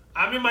here.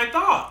 I'm in my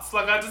thoughts.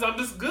 Like, I'm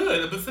just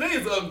good. But today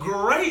is a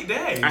great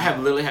day. I have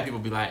literally had people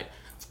be like,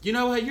 you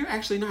know what? You're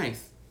actually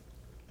nice.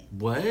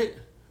 What?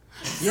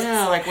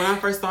 Yeah, like when I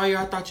first saw you,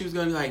 I thought you was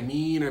going to be like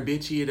mean or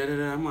bitchy. Da, da,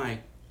 da. I'm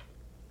like,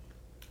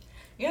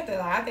 You have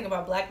to, I think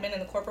about black men in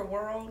the corporate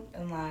world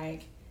and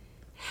like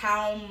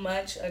how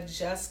much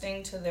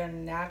adjusting to their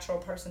natural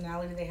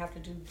personality they have to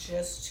do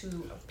just to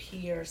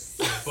appear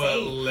safe.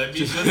 But let me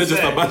just just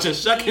say, a bunch of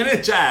shucking and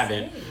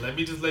jiving. let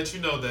me just let you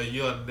know that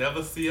you'll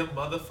never see a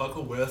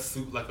motherfucker wear a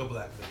suit like a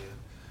black man.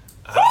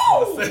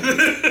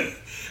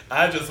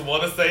 I just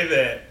want to say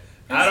that.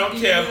 I don't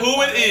care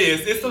who it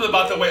is. It's something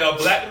about the way a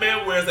black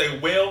man wears a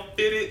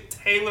well-fitted,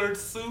 tailored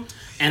suit.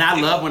 And I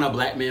love when a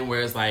black man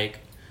wears like,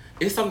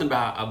 it's something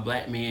about a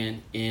black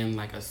man in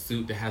like a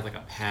suit that has like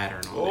a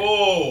pattern on it.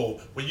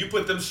 Oh, when you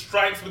put them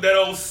stripes with that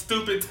old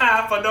stupid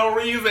tie for no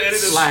reason, and it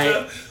is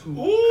Like,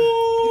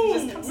 ooh,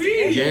 just comes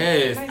wee. together.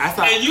 Yes, I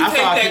saw. And you I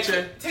saw a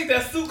picture. take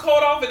that suit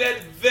coat off and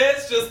that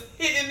vest just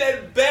hitting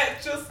that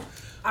back just.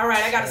 All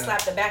right, I got to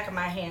slap the back of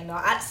my hand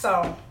though.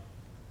 So,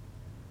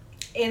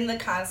 in the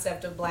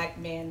concept of black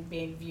men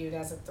being viewed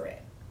as a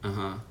threat,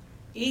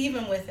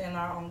 even within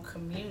our own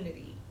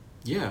community,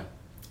 Yeah.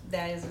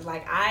 that is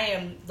like I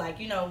am like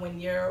when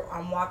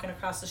I'm walking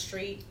across the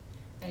street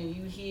and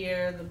you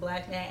hear the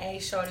black man, hey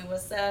shorty,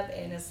 what's up?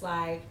 And it's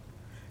like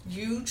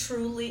you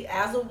truly,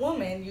 as a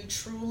woman, you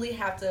truly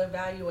have to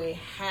evaluate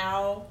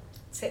how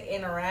to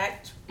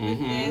interact with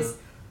this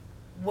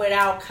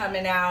without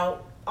coming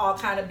out all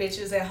kind of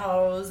bitches and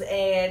hoes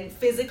and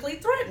physically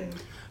threatened.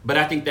 But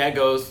I think that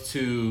goes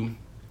to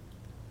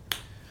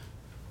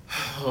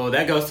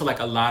like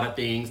a lot of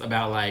things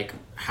about like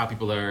how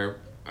people are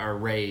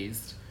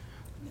raised.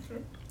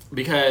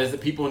 Because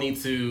people need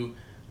to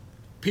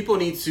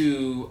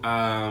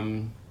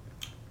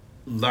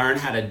learn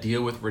how to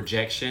deal with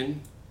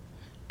rejection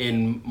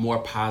in more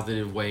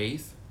positive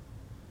ways.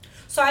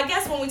 So I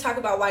guess when we talk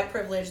about white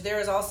privilege, there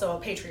is also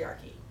a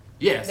patriarchy.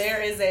 Yes.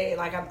 There is a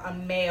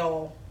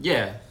male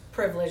Yeah.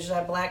 privilege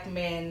that black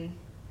men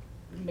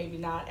maybe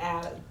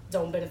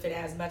don't benefit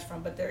as much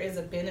from, but there is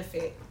a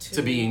benefit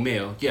to being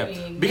male. Yeah.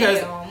 being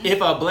Because male.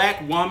 if a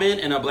black woman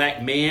and a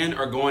black man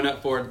are going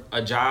up for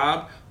a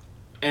job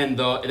and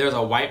there's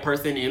a white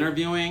person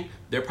interviewing,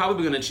 they're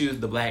probably going to choose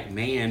the black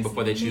man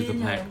before they choose the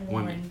Men black are more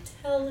woman.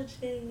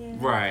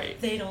 intelligent. Right.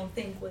 They don't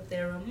think with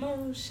their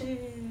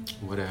emotions.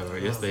 Whatever.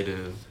 Yes, they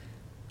do.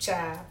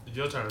 Child.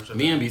 Your turn. Shanae.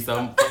 Men be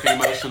so fucking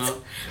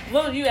emotional.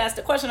 Well, you asked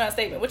a question or a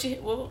statement. I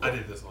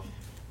did this one.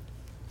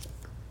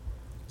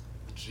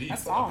 Jeez,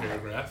 That's a long.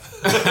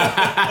 paragraph.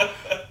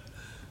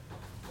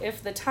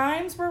 If the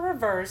times were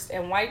reversed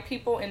and white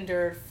people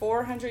endured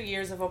 400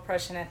 years of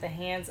oppression at the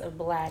hands of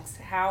blacks,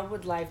 how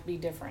would life be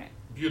different?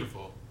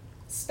 Beautiful.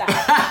 Stop.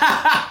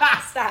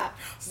 Stop.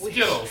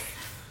 Skittles.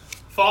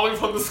 Falling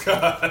from the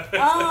sky.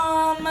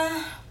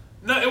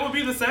 No, it would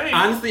be the same.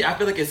 Honestly, I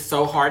feel like it's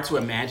so hard to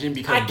imagine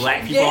because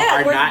black people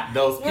we're not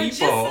those people. We're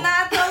just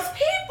not those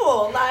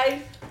people.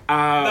 Like,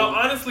 no,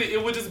 honestly,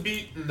 it would just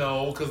be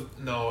I would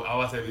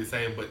say it'd be the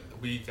same, but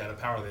we got a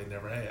power they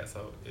never had,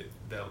 so it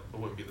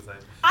wouldn't be the same.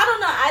 I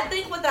don't know. I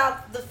think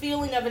without the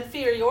feeling of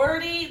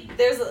inferiority,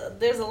 there's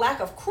a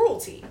lack of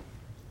cruelty.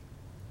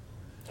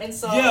 And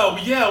so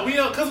yeah, we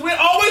don't, because we're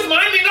always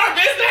minding our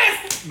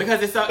business.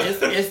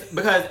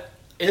 Because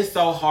it's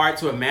so hard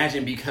to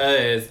imagine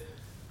because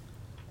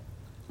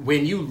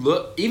when you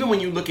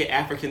look at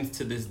Africans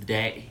to this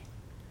day,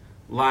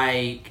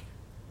 like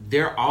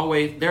they're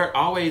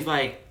always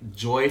like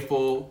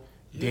joyful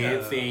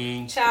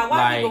dancing. Child,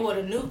 white people would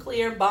have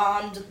nuclear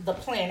bombed the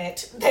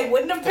planet. They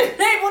wouldn't have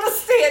been able to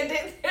stand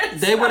it.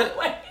 They would have.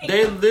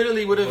 They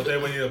literally would have. But they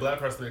would need a black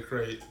person to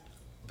create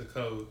the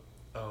code.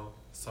 Oh,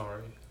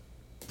 sorry.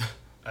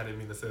 I didn't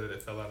mean to say that.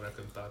 It fell out and I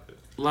couldn't stop it.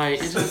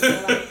 Like, it's just,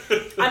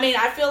 I mean,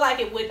 I feel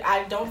like it would.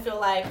 I don't feel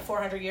like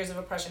 400 years of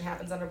oppression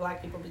happens under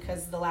black people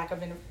because the lack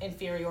of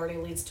inferiority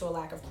leads to a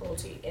lack of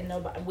cruelty, and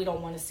we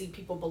don't want to see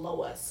people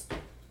below us.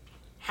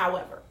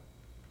 However,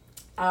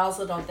 I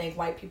also don't think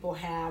white people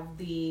have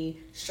the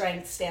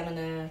strength,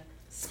 stamina,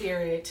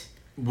 spirit.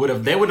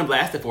 they wouldn't have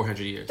lasted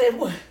 400 years. They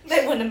wouldn't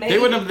have made it. They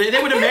would have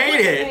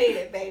made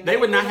it. Baby. They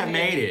would not have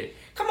made it.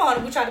 Come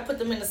on, we tried to put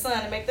them in the sun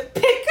and make them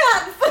pick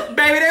cotton.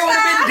 Baby, they would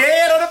have been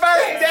dead on the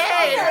first Okay,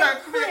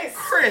 day.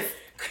 Chris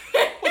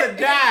would have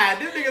died.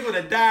 These niggas would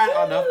have died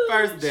on the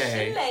first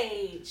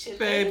day. Chile.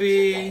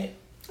 Baby.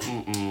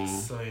 Mm-mm.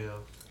 So, yeah.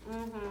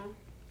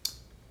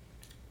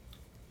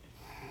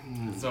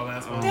 So,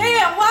 last one.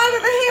 Damn, why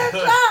did the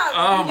hair drop?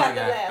 Oh You my got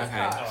the God. last Okay.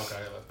 part. Oh,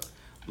 okay.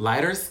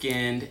 Lighter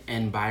skinned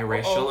and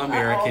biracial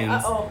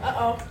Americans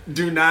Uh-oh.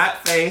 do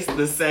not face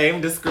the same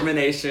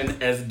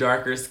discrimination as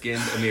darker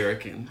skinned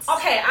Americans.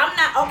 Okay, I'm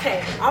not.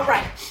 Okay, all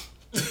right.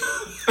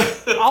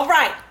 All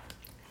right.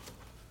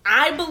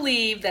 I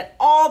believe that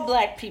all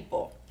black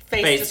people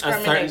face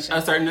discrimination.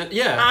 A certain,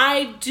 yeah.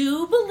 I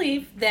do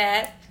believe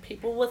that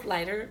people with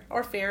lighter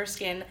or fairer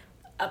skin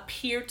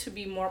appear to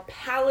be more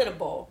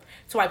palatable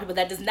to white people.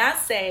 That does not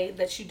say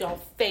that you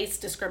don't face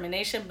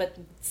discrimination, but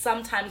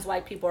sometimes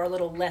white people are a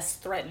little less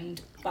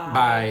threatened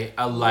by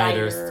a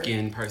lighter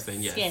skinned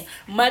person, yes. Skin.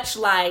 Much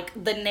like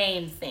the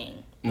name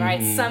thing,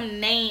 right?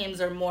 Some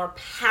names are more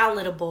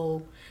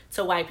palatable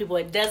to white people.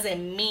 It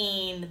doesn't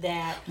mean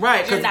that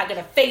you're not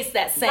going to face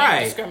that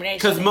same discrimination.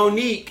 Because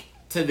Monique,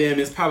 to them,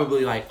 is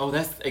probably like, oh,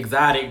 that's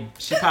exotic.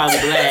 She probably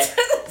black.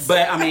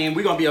 But, I mean,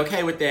 we're going to be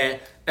okay with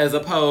that as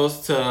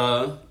opposed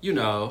to,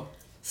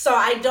 So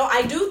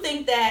I do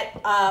think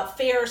that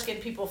fairer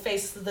skinned people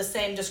face the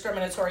same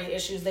discriminatory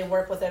issues. They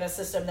work within a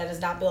system that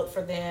is not built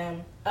for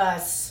them,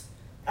 us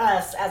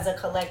as a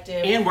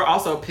collective. And we're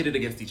also pitted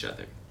against each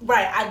other.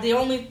 Right. The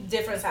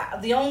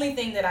only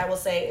thing that I will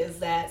say is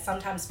that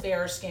sometimes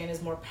fairer skin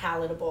is more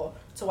palatable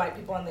to white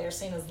people and they're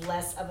seen as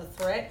less of a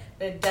threat,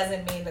 but it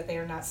doesn't mean that they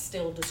are not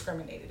still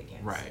discriminated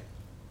against. Right.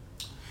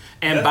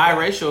 And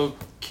biracial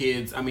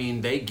kids, I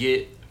mean, they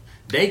get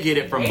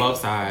it from both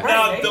sides.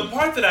 Now, the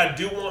part that I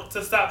do want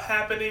to stop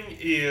happening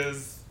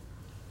is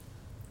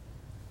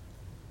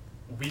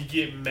we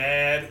get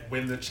mad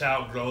when the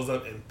child grows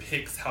up and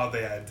picks how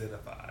they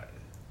identify.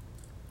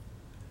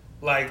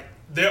 Like,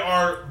 there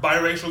are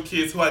biracial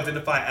kids who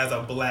identify as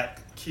a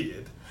black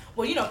kid.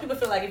 Well, people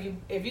feel like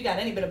if you got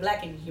any bit of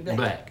black in you, you're black.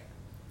 Black.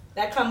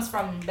 That comes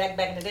from back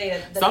in the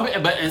day. Some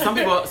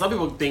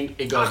people think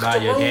it goes by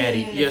your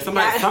daddy. Yeah,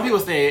 some people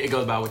say it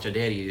goes by what your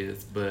daddy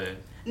is, but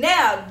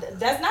now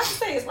that's not to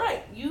say it's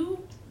right. You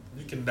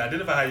can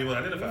identify how you want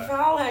to identify. You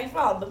fall how you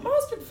fall, but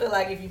most people feel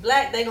like if you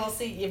black, they gonna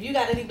see. If you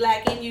got any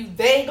black in you,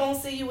 they gonna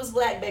see you as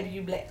black, baby.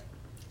 You black.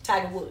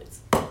 Tiger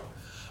Woods.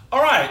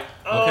 All right.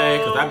 Okay,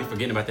 because I be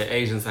forgetting about the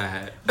Asian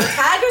side.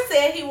 Tiger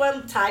said he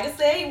wasn't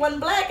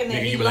black, and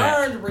then he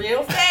learned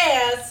real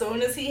fast.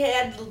 Soon as he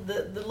had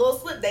the little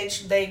slip,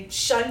 they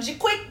shunned you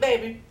quick,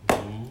 baby.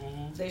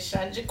 Mm-hmm. They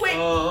shunned you quick.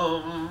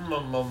 All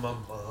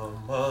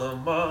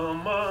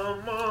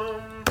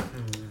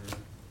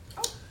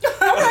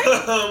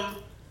right.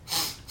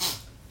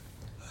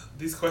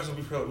 These questions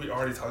we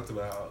already talked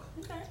about.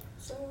 Okay,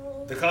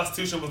 so the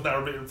Constitution was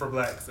not written for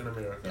blacks in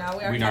America. No,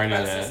 we already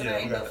know that.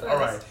 Yeah, we got that. All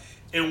right.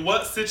 In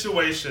what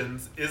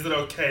situations is it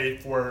okay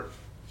for...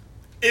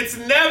 It's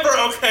never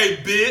okay,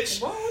 bitch!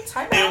 Well,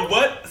 in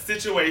what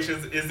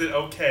situations is it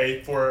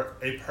okay for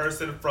a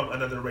person from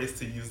another race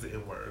to use the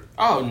N-word?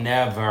 Oh,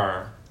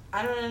 never.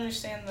 I don't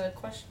understand the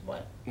question.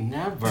 What?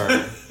 Never.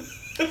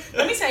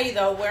 Let me tell you,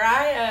 though, where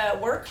I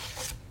work,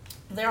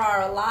 there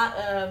are a lot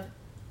of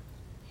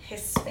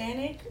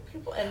Hispanic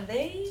people, and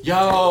they use the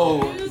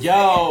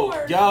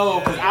N-word.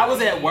 Because I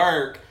was at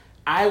work.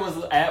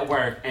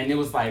 And it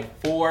was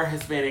like 4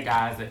 Hispanic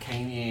guys that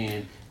came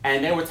in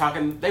and they were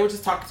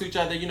just talking to each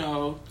other,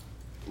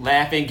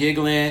 laughing,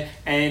 giggling,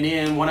 and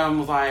then one of them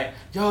was like,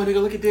 yo,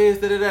 nigga, look at this,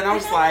 da da da, and I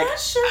was like,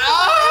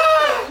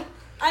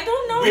 I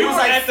don't know. We were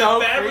at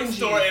the fabric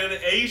store and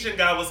an Asian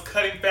guy was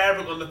cutting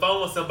fabric on the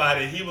phone with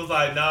somebody. He was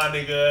like, nah,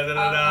 nigga, da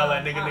da da,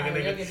 like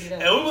nigga.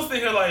 And we was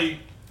sitting here like,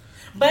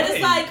 but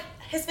it's like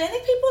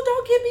Hispanic people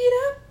don't get beat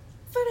up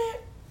for that.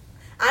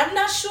 I'm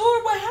not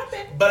sure what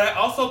happened. But I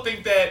also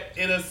think that,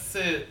 in a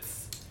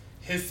sense,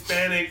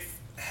 Hispanics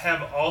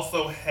have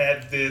also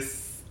had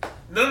this...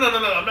 No.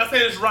 I'm not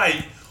saying it's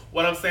right.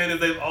 What I'm saying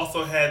is they've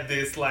also had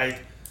this,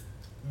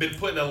 been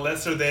put in a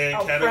lesser than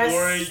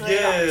category.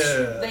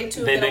 Yeah.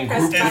 They've been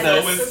grouped. And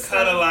so it's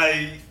kind of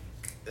like...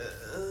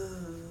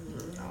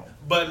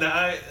 But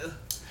now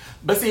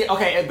But see,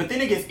 okay, but then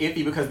it gets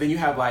iffy because then you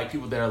have,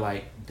 people that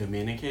are,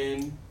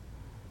 Dominican,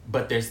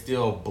 but they're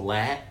still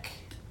black.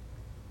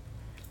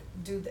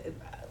 Do they,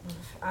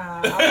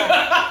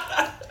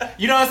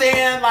 you know what I'm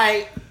saying?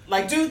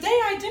 Like, do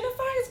they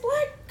identify as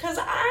black? Because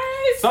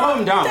Some of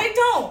them don't. They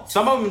don't.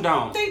 Some of them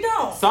don't. They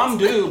don't. Some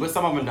do, but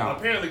some of them don't.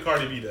 Apparently,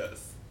 Cardi B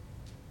does.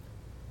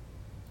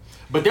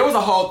 But there was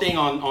a whole thing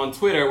on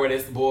Twitter where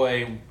this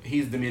boy,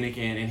 he's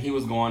Dominican, and he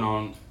was going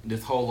on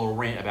this whole little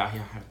rant about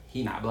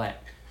he not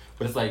black.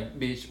 But it's like,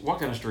 bitch, walk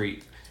down the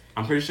street.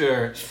 I'm pretty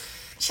sure.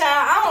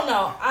 Child, I don't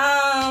know.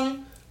 I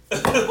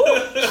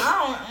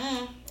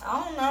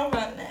don't know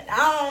about that.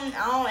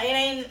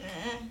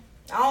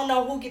 I don't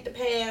know who get the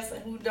pass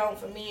and who don't.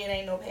 For me, it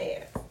ain't no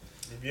pass.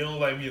 If you don't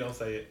like me, don't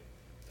say it.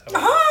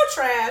 Oh,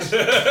 trash.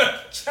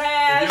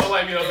 Trash. If you don't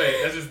like me, don't say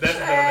it. That's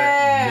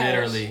that.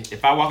 Literally.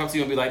 If I walk up to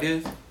you and be like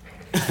this,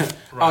 Right.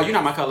 Oh, you're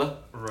not my color.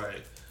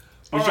 Right.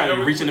 We're All trying right,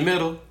 to reach in the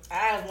middle.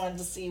 I just wanted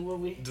to see what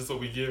we. Just what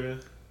we giving.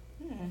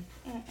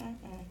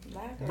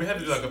 Black We had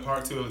to do like a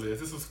part 2 of this.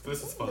 This was The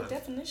fun.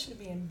 definition of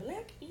being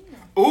black, emo.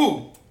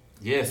 Ooh.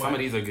 Yeah, some of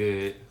these are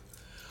good.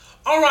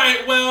 All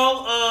right,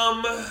 well,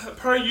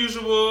 per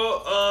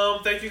usual,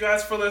 thank you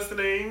guys for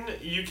listening.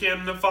 You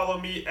can follow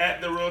me at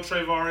The Real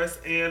Trevaris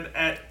and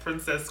at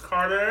Princess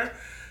Carter.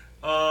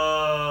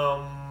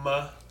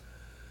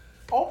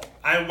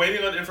 I'm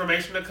waiting on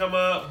information to come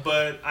up,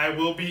 but I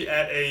will be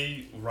at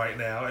a, right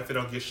now, if it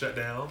don't get shut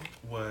down,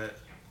 what?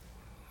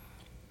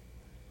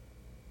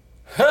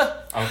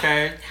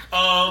 Okay.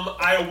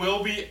 I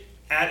will be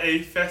at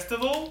a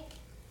festival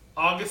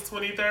August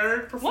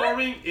 23rd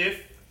performing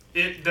if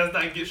it does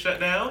not get shut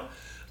down.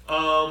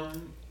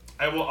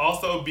 I will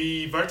also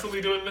be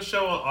virtually doing the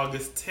show on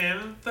August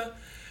 10th.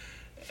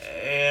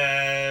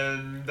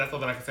 And that's all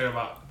that I can say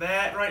about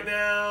that right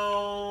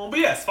now. But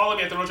yes, follow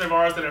me at The Real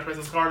Trevaris and at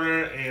Princess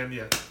Carter. And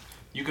yeah.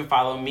 You can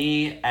follow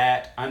me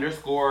at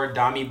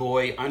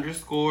 _DommyBoy_.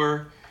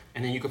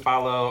 And then you can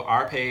follow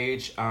our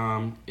page.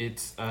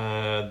 It's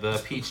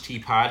the Peach Tea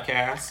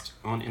Podcast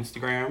on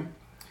Instagram.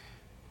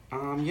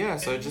 Yeah,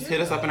 so just hit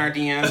us up in our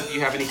DMs if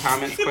you have any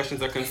comments,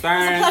 questions, or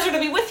concerns. It's a pleasure to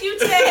be with you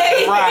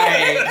today.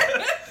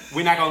 Right.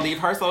 We're not going to leave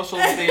her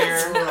socials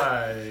there.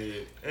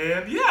 Right.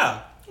 And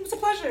yeah. It was a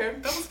pleasure.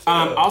 That was cute.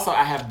 Also,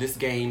 I have this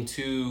game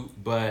too,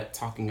 but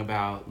talking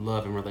about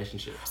love and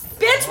relationships.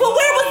 Bitch, well,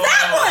 where was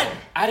that one?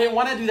 I didn't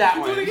want to do that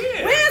one. Do it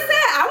again. Where's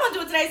that? I want to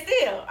do it today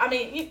still. I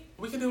mean,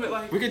 We can do it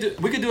like... We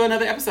could do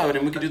another episode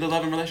and we could do the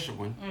love and relationship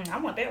one. I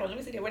want that one. Let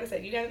me see that. Wait a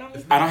second. You got it on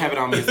me? I don't have it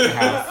on me. It's in the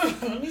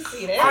house. Let me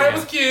see that. All right, it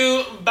was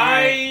cute.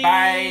 Bye.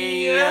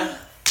 Bye.